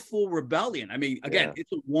willful rebellion. I mean, again,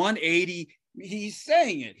 it's a 180. He's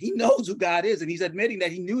saying it. He knows who God is, and he's admitting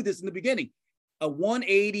that he knew this in the beginning. A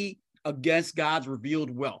 180 against God's revealed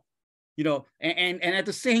will. And at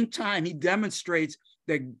the same time, he demonstrates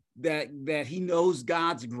that he knows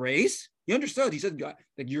God's grace. He understood. He said, God,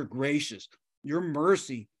 that you're gracious, you're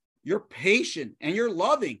mercy, you're patient, and you're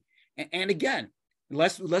loving. And again,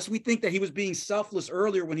 unless we think that he was being selfless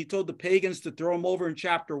earlier when he told the pagans to throw him over in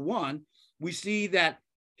chapter 1, we see that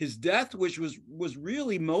his death, which was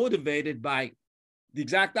really motivated by the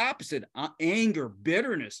exact opposite, anger,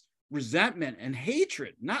 bitterness, resentment, and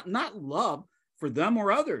hatred, not love for them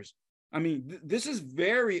or others. I mean, this is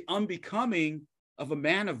very unbecoming of a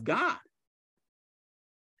man of God.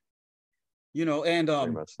 And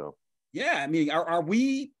very much so. Yeah, I mean, are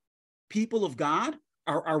we people of God?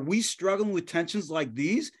 Are we struggling with tensions like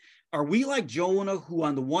these? are we like Jonah, who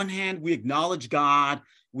on the one hand, we acknowledge God,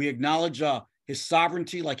 we acknowledge his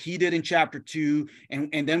sovereignty like he did in chapter 2,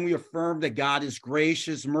 and then we affirm that God is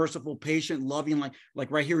gracious, merciful, patient, loving,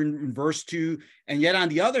 like right here in verse 2. And yet on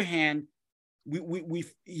the other hand,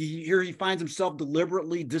 he finds himself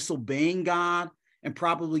deliberately disobeying God and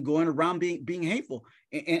probably going around being hateful.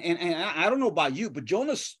 And I don't know about you, but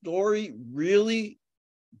Jonah's story really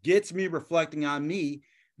gets me reflecting on me,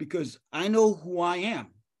 because I know who I am.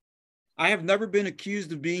 I have never been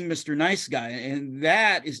accused of being Mr. Nice Guy, and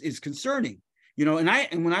that is concerning, you know.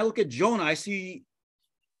 And when I look at Jonah, I see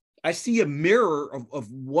a mirror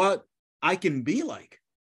of what I can be like,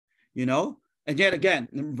 you know. And yet again,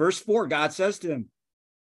 in verse 4, God says to him,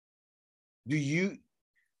 do you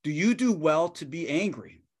do well to be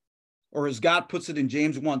angry? Or as God puts it in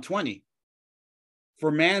James 1:20,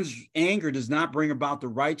 for man's anger does not bring about the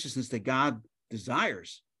righteousness that God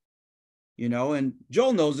desires. You know, and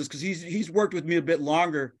Joel knows this because he's worked with me a bit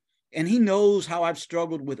longer, and he knows how I've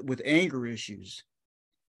struggled with anger issues.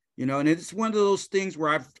 You know, and it's one of those things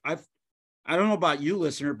where I don't know about you,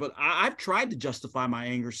 listener, but I've tried to justify my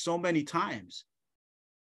anger so many times.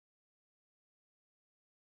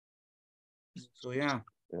 So yeah.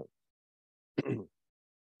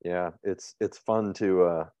 Yeah, it's fun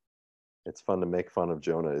to make fun of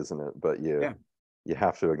Jonah, isn't it? But you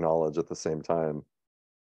have to acknowledge at the same time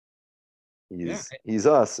he's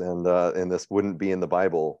us, and this wouldn't be in the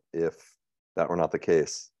Bible if that were not the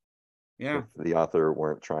case. Yeah. If the author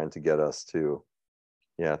weren't trying to get us to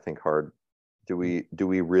think hard. Do we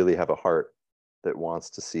really have a heart that wants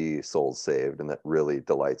to see souls saved and that really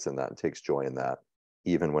delights in that and takes joy in that,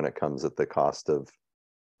 even when it comes at the cost of,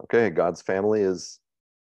 okay, God's family is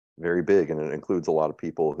very big and it includes a lot of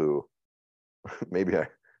people who maybe I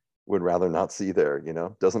would rather not see there, you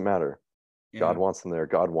know? Doesn't matter. God wants them there.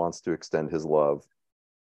 God wants to extend his love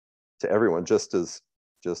to everyone, just as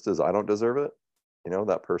I don't deserve it. You know,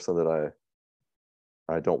 that person that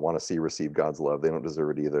I don't want to see receive God's love, they don't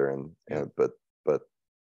deserve it either. And but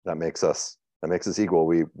that makes us equal.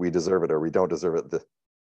 We deserve it, or we don't deserve it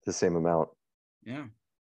the same amount. Yeah.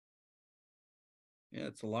 Yeah,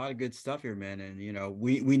 it's a lot of good stuff here, man. And you know,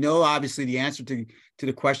 we know obviously the answer to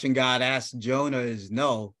the question God asked Jonah is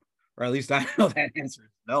no, or at least I know that answer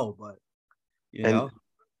is no, but you know.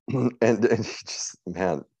 And just,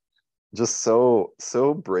 man, just so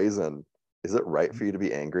brazen. Is it right for you to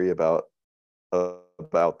be angry about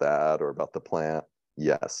that or about the plant?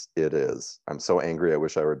 Yes, it is. I'm so angry, I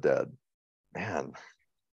wish I were dead. Man.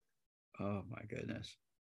 Oh my goodness.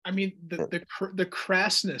 I mean, the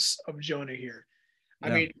crassness of Jonah here. I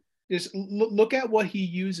mean, just look at what he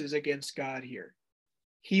uses against God here.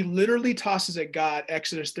 He literally tosses at God,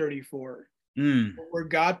 Exodus 34, where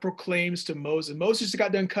God proclaims to Moses. Moses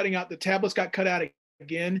got done cutting out, the tablets got cut out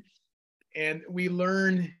again. And we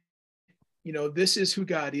learn, you know, this is who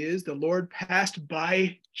God is. The Lord passed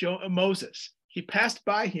by Moses. He passed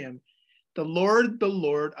by him. The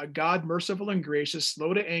Lord, a God merciful and gracious,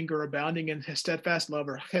 slow to anger, abounding in his steadfast love,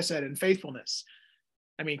 or chesed, and faithfulness.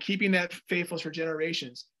 I mean, keeping that faithfulness for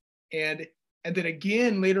generations. And then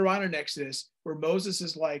again, later on in Exodus, where Moses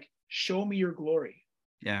is like, show me your glory.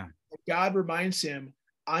 Yeah. God reminds him,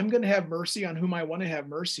 I'm going to have mercy on whom I want to have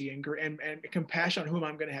mercy, and compassion on whom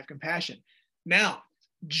I'm going to have compassion. Now,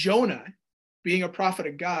 Jonah, being a prophet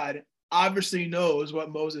of God, obviously knows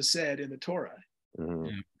what Moses said in the Torah.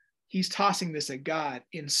 Mm-hmm. He's tossing this at God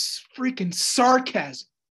in freaking sarcasm.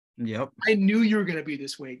 Yep. I knew you were going to be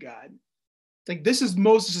this way, God. Like, this is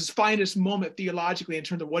Moses' finest moment theologically in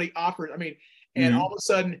terms of what he offered. I mean, and all of a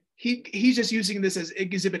sudden he's just using this as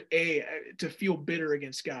exhibit A to feel bitter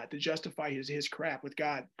against God, to justify his crap with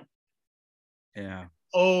God. Yeah.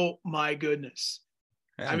 Oh my goodness.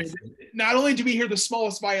 I mean, not only do we hear the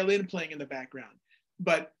smallest violin playing in the background,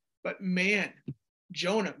 but man,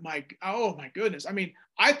 Jonah, oh my goodness. I mean,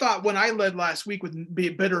 I thought when I led last week with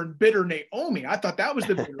bitter Naomi, I thought that was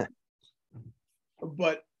the bitter.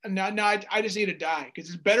 But now I just need to die, because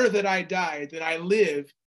it's better that I die than I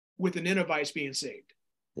live with the Ninevites being saved.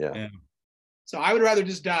 Yeah. So I would rather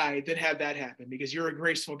just die than have that happen, because you're a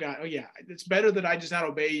graceful God. Oh yeah, it's better that I just not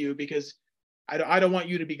obey you, because I don't want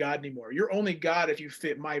you to be God anymore. You're only God if you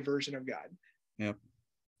fit my version of God. Yep.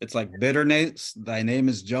 It's like bitterness. Thy name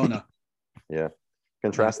is Jonah. Yeah.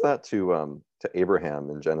 Contrast that to Abraham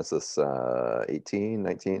in Genesis 18,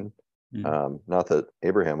 19. Not that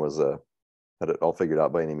Abraham had it all figured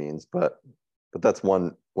out by any means, but that's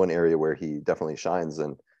one area where he definitely shines,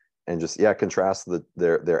 and just contrast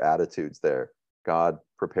their attitudes there. God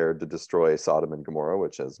prepared to destroy Sodom and Gomorrah,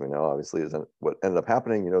 which, as we know, obviously isn't what ended up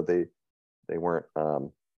happening. You know, they weren't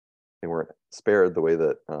they weren't spared the way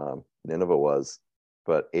that Nineveh was,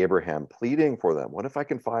 but Abraham pleading for them. What if I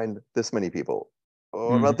can find this many people?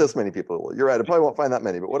 Oh, what about this many people? You're right, I probably won't find that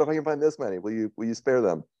many, but what if I can find this many? Will you spare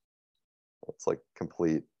them? It's like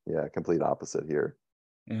complete opposite here.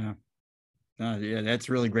 Yeah. Yeah, that's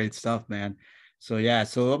really great stuff, man. So yeah,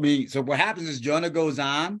 so what happens is Jonah goes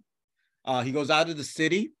on, he goes out of the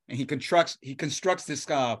city and he constructs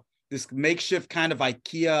this makeshift kind of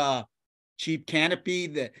IKEA cheap canopy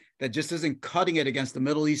that just isn't cutting it against the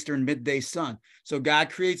Middle Eastern midday sun. So God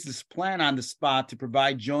creates this plan on the spot to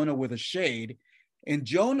provide Jonah with a shade. And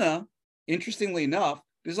Jonah, interestingly enough,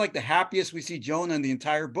 this is like the happiest we see Jonah in the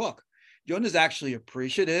entire book. Jonah's actually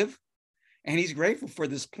appreciative, and he's grateful for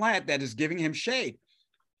this plant that is giving him shade.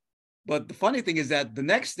 But the funny thing is that the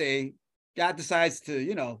next day, God decides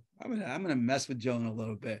to, I'm gonna mess with Jonah a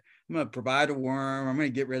little bit. I'm gonna provide a worm. I'm gonna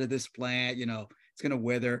get rid of this plant. It's gonna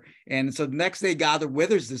wither. And so the next day, God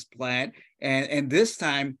withers this plant, and this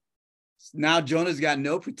time, now Jonah's got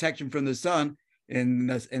no protection from the sun.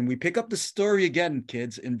 And we pick up the story again,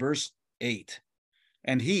 kids, in verse 8.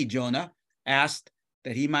 And he, Jonah, asked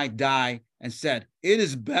that he might die and said, "It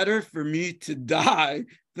is better for me to die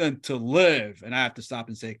than to live." And I have to stop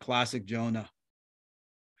and say, classic Jonah.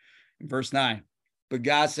 In verse 9, but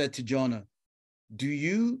God said to Jonah, "Do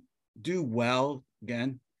you do well,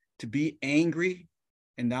 again, to be angry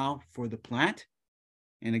and now for the plant?"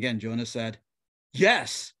 And again, Jonah said,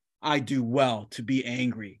 "Yes, I do well to be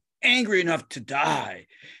angry enough to die."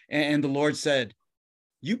 And the Lord said,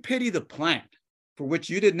 "You pity the plant for which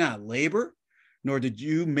you did not labor, nor did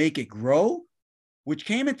you make it grow, which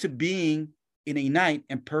came into being in a night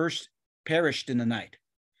and perished in the night.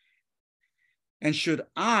 And should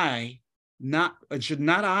not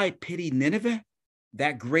I pity Nineveh,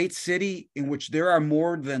 that great city in which there are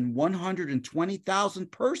more than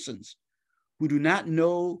 120,000 persons who do not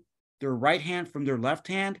know their right hand from their left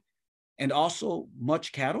hand, and also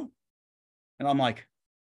much cattle?" And I'm like,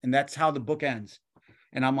 and that's how the book ends.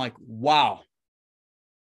 And I'm like, wow,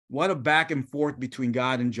 what a back and forth between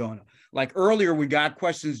God and Jonah. Like earlier, when God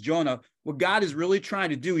questions Jonah, what God is really trying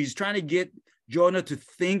to do, he's trying to get Jonah to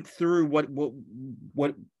think through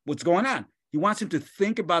what's going on. He wants him to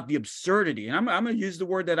think about the absurdity. And I'm going to use the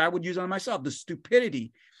word that I would use on myself, the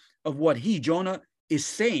stupidity of what Jonah, is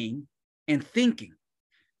saying and thinking.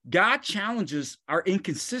 God challenges our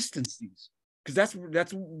inconsistencies, because that's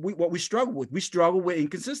what we struggle with. We struggle with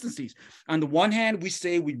inconsistencies. On the one hand, we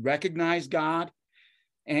say we recognize God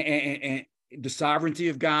and the sovereignty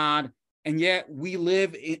of God, and yet we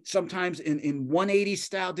live sometimes in 180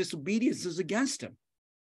 style disobediences against him.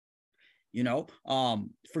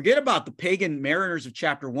 Forget about the pagan mariners of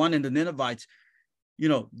chapter 1 and the Ninevites.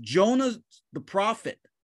 Jonah, the prophet,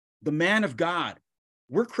 the man of God.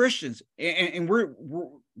 We're Christians, and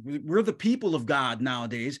we're the people of God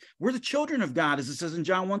nowadays. We're the children of God, as it says in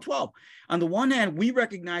John 1:12. On the one hand, we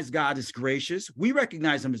recognize God as gracious. We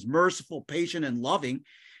recognize him as merciful, patient, and loving.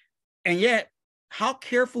 And yet, how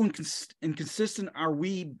careful and consistent are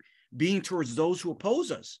we being towards those who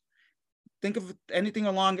oppose us? Think of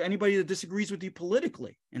anybody that disagrees with you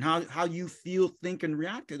politically, and how you feel, think, and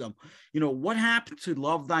react to them. What happens to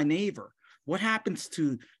love thy neighbor? What happens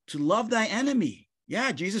to love thy enemy?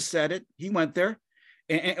 Yeah, Jesus said it. He went there.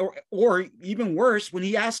 Or even worse, when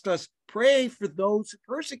he asked us, pray for those who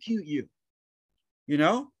persecute you.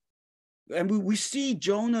 And we see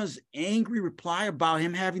Jonah's angry reply about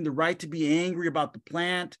him having the right to be angry about the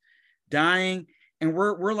plant dying. And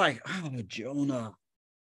we're like, oh, Jonah,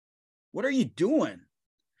 what are you doing?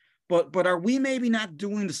 But are we maybe not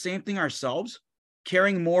doing the same thing ourselves?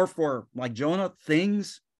 Caring more for, like Jonah,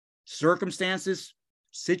 things, circumstances,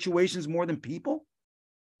 situations more than people?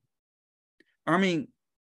 I mean,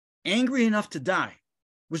 angry enough to die.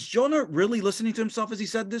 Was Jonah really listening to himself as he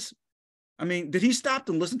said this? I mean, did he stop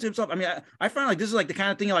and listen to himself? I mean, I find like this is like the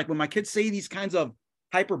kind of thing like when my kids say these kinds of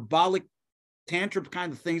hyperbolic tantrum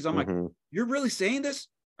kind of things, I'm like, you're really saying this?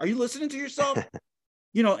 Are you listening to yourself?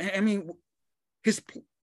 I mean,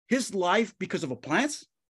 his life because of a plant?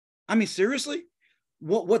 I mean, seriously?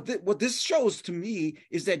 What this shows to me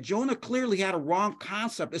is that Jonah clearly had a wrong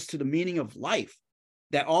concept as to the meaning of life,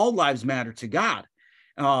 that all lives matter to God,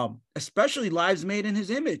 especially lives made in his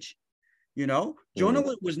image. Jonah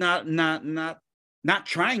was not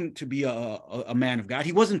trying to be a man of God.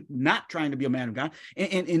 He wasn't not trying to be a man of God.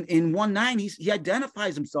 And in 1:9, he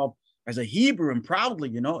identifies himself as a Hebrew and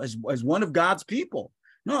proudly, as one of God's people.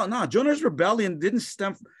 No, Jonah's rebellion didn't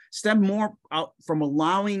stem more out from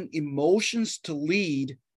allowing emotions to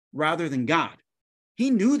lead rather than God. He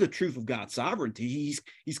knew the truth of God's sovereignty.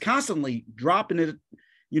 He's constantly dropping it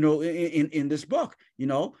in this book. He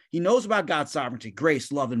knows about God's sovereignty,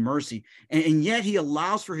 grace, love, and mercy. And yet he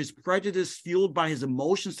allows for his prejudice fueled by his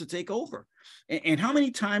emotions to take over. And how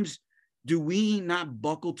many times do we not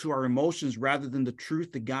buckle to our emotions rather than the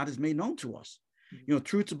truth that God has made known to us?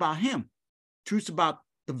 Truths about him, truths about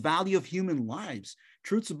the value of human lives,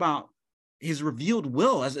 truths about his revealed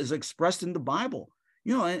will as expressed in the Bible,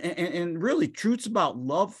 and really truths about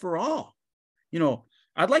love for all.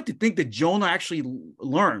 I'd like to think that Jonah actually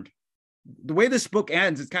learned. The way this book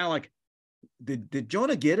ends, it's kind of like, did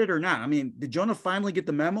Jonah get it or not? I mean, did Jonah finally get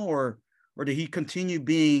the memo, or did he continue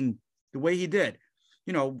being the way he did?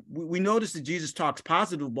 We notice that Jesus talks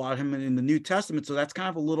positive about him in the New Testament, so that's kind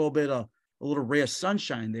of a little ray of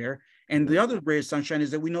sunshine there. And the other ray of sunshine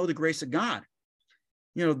is that we know the grace of God.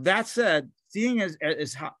 That said, seeing as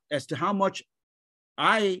to how much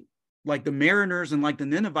I, like the mariners and like the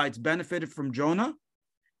Ninevites, benefited from Jonah,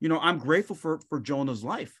 I'm grateful for Jonah's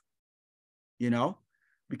life,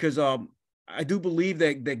 because I do believe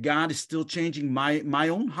that God is still changing my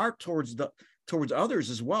own heart towards others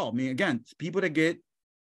as well. I mean, again, people that get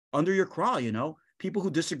under your craw, people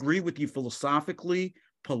who disagree with you philosophically,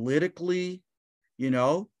 politically,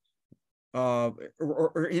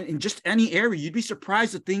 or in just any area. You'd be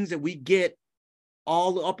surprised the things that we get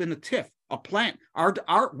all up in the tiff. A plant,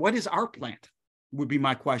 what is our plant would be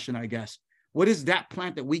my question, I guess. What is that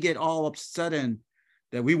plant that we get all upset in,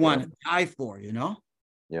 that we want to die for, Yeah.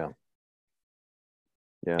 Yeah.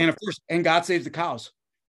 And of course, and God saves the cows.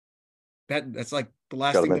 That's like the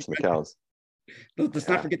last thing. Gotta mention the cows. Let's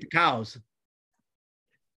not forget the cows.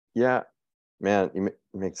 Yeah, man, you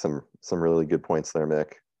make some really good points there,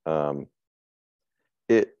 Mick.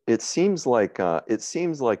 It seems like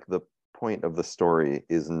the point of the story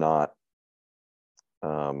is not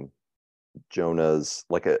Jonah's,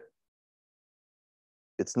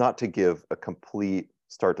 it's not to give a complete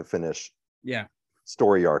start to finish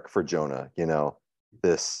story arc for Jonah,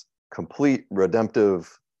 this complete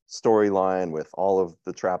redemptive storyline with all of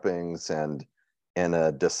the trappings and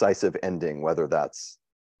a decisive ending, whether that's,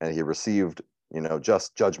 and he received,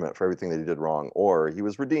 just judgment for everything that he did wrong, or he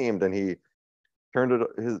was redeemed and he turned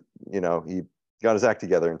he got his act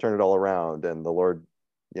together and turned it all around, and the Lord,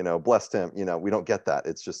 blessed him. We don't get that.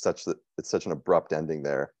 It's just it's such an abrupt ending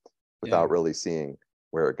there without really seeing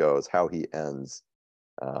where it goes, how he ends,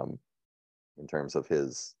 in terms of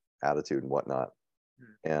his attitude and whatnot.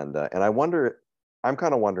 And I'm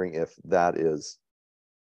kind of wondering if that is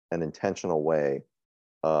an intentional way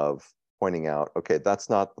of pointing out, okay, that's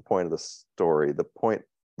not the point of the story. The point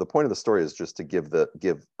of the story is just to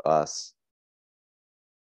give us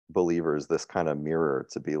believers this kind of mirror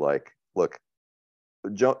to be like, look,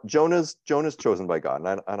 Jonah's chosen by God.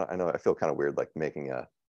 And I know I feel kind of weird like making a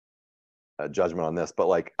judgment on this, but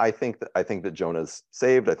I think that Jonah's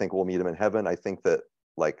saved. I think we'll meet him in heaven. I think that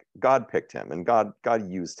God picked him and God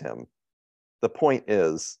used him. The point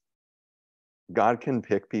is, God can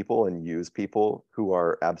pick people and use people who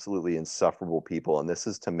are absolutely insufferable people, and this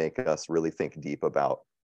is to make us really think deep about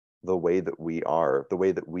the way that we,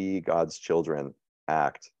 God's children,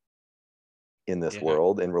 act in this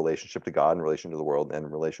world, in relationship to God, in relation to the world, and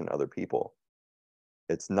in relation to other people.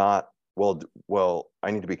 It's not, well,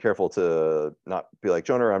 I need to be careful to not be like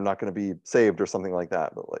Jonah, I'm not going to be saved or something like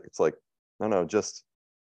that. But it's no, just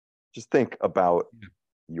think about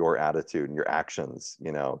your attitude and your actions,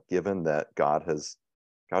 given that God has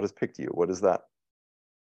picked you. What is that?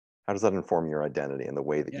 How does that inform your identity and the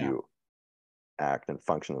way that you act and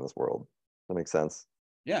function in this world? Does that make sense?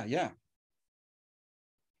 Yeah.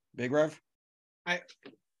 Big Rev? I've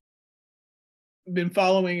been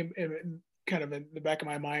following kind of in the back of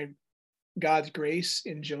my mind God's grace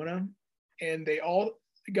in Jonah, and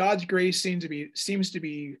God's grace seems to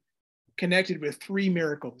be connected with 3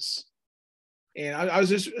 miracles. And I was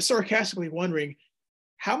just sarcastically wondering,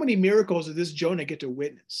 how many miracles did this Jonah get to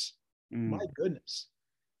witness? My goodness.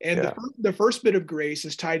 And the first bit of grace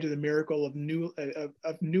is tied to the miracle of new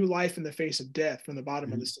life in the face of death from the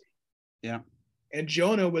bottom of the sea. Yeah. And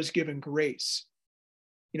Jonah was given grace.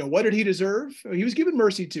 What did he deserve? He was given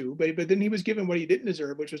mercy too, but then he was given what he didn't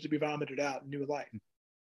deserve, which was to be vomited out in new life.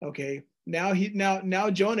 Okay. Now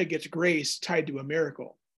Jonah gets grace tied to a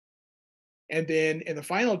miracle. And then in the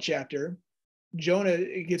final chapter, Jonah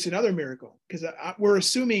gets another miracle, because we're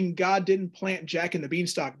assuming God didn't plant Jack and the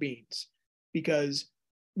Beanstalk beans, because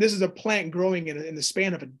this is a plant growing in the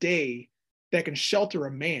span of a day that can shelter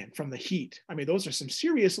a man from the heat. I mean, those are some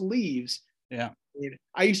serious leaves. Yeah.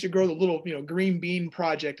 I used to grow the little, green bean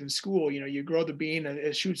project in school. You grow the bean and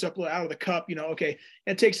it shoots up out of the cup. Okay,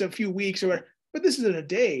 it takes a few weeks or whatever, but this is in a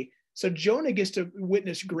day. So Jonah gets to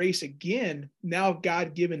witness grace again, now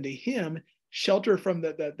God given to him, shelter from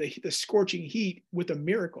the scorching heat with a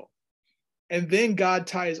miracle. And then God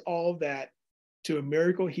ties all of that to a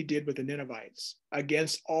miracle he did with the Ninevites.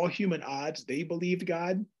 Against all human odds, they believed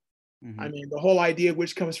God. Mm-hmm. I mean, the whole idea of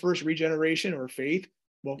which comes first, regeneration or faith.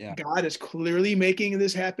 Well, God is clearly making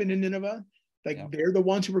this happen in Nineveh. Like they're the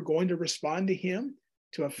ones who are going to respond to him,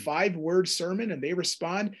 to a 5-word sermon, and they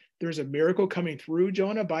respond. There's a miracle coming through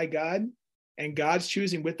Jonah by God, and God's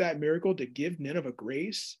choosing with that miracle to give Nineveh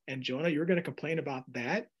grace. And Jonah, you're going to complain about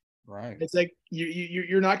that? Right. It's like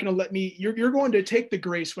you're not going to let me. You're going to take the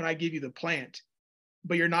grace when I give you the plant,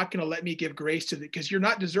 but you're not going to let me give grace to because you're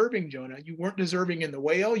not deserving, Jonah. You weren't deserving in the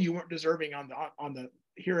whale. You weren't deserving on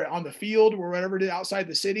the field or whatever it is outside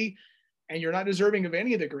the city, and you're not deserving of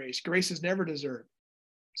any of the grace. Grace is never deserved.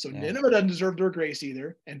 So Nineveh doesn't deserve their grace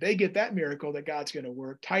either, and they get that miracle that God's going to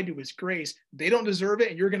work tied to his grace. They don't deserve it,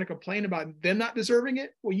 and you're going to complain about them not deserving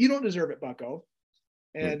it? Well, you don't deserve it, bucko.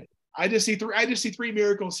 And I just see 3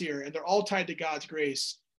 miracles here, and they're all tied to God's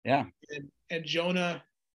grace. Yeah. And Jonah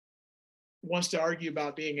wants to argue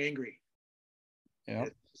about being angry. Yeah.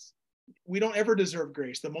 We don't ever deserve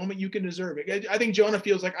grace. The moment you can deserve it. I think Jonah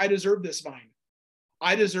feels like I deserve this vine.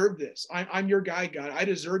 I deserve this. I'm your guy, God. I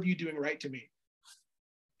deserve you doing right to me.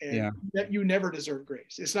 And you never deserve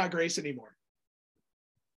grace. It's not grace anymore.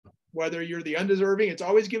 Whether you're the undeserving, it's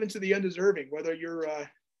always given to the undeserving. Whether you're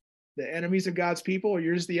the enemies of God's people or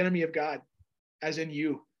you're just the enemy of God, as in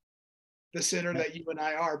you, the sinner that you and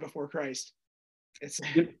I are before Christ. It's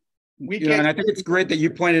and I think it's great that you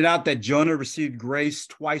pointed out that Jonah received grace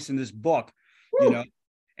twice in this book. Woo! You know,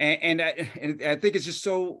 and I think it's just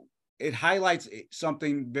so it highlights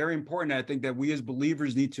something very important. I think that we as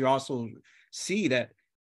believers need to also see that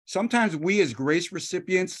sometimes we as grace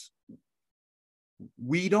recipients,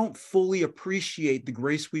 we don't fully appreciate the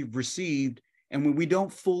grace we've received. And when we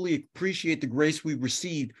don't fully appreciate the grace we've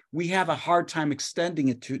received, we have a hard time extending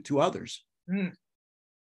it to others. You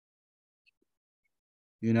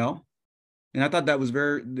know? And I thought that was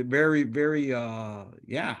very, very, very, Wow.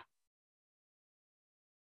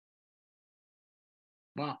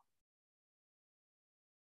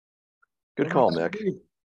 Good call, Nick.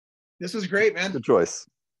 This is great, man. Good choice.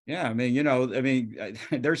 Yeah, I mean,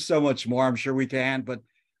 there's so much more. I'm sure we can, but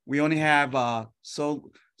we only have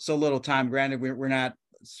so little time. Granted, we're not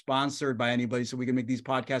sponsored by anybody, so we can make these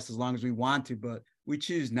podcasts as long as we want to, but we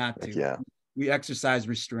choose not to. Yeah. We exercise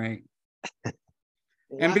restraint.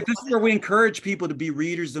 And this is where we encourage people to be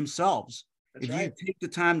readers themselves. That's if right. You take the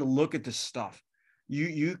time to look at this stuff,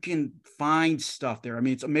 you can find stuff there. I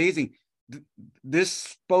mean, it's amazing. This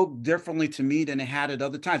spoke differently to me than it had at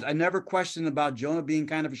other times. I never questioned about Jonah being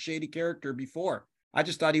kind of a shady character before. I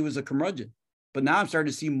just thought he was a curmudgeon. But now I'm starting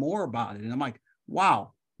to see more about it. And I'm like,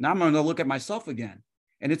 wow, now I'm going to look at myself again.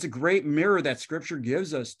 And it's a great mirror that scripture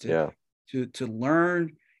gives us to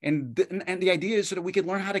learn. And the idea is so that we can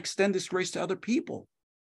learn how to extend this grace to other people.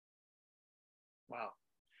 Wow.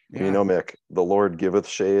 Yeah. You know, Mick, the Lord giveth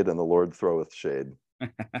shade and the Lord throweth shade.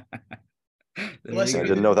 I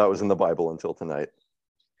didn't know that was in the Bible until tonight.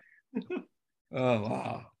 Oh,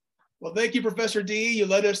 wow. Well, thank you, Professor D. You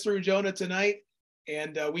led us through Jonah tonight,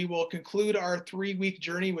 and we will conclude our 3-week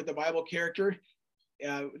journey with the Bible character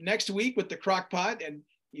next week with the crock pot. And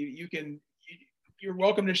you're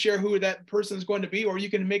welcome to share who that person is going to be, or you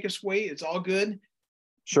can make us wait. It's all good.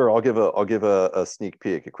 Sure. I'll give a sneak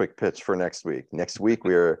peek, a quick pitch for next week. Next week,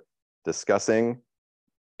 we're discussing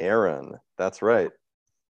Aaron. That's right,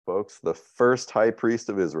 folks. The first high priest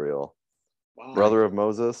of Israel, brother of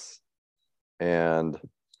Moses, and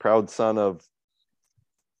proud son of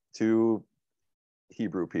 2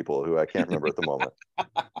 Hebrew people who I can't remember at the moment.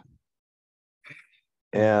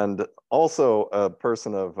 And also a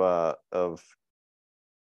person of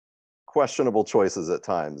questionable choices at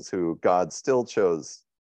times, who God still chose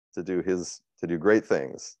to do great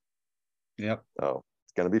things. Yep. So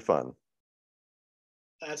it's going to be fun.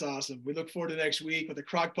 That's awesome. We look forward to next week with the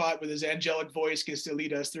crockpot with his angelic voice gets to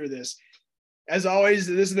lead us through this. As always,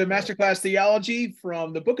 this is the Masterclass Theology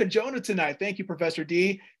from the Book of Jonah tonight. Thank you, Professor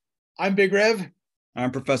D. I'm Big Rev.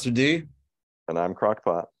 I'm Professor D. And I'm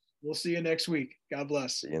Crockpot. We'll see you next week. God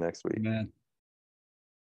bless. See you next week. Amen.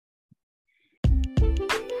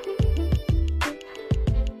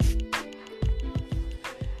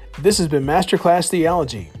 This has been Masterclass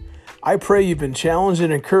Theology. I pray you've been challenged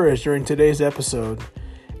and encouraged during today's episode,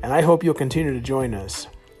 and I hope you'll continue to join us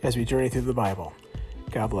as we journey through the Bible.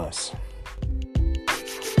 God bless.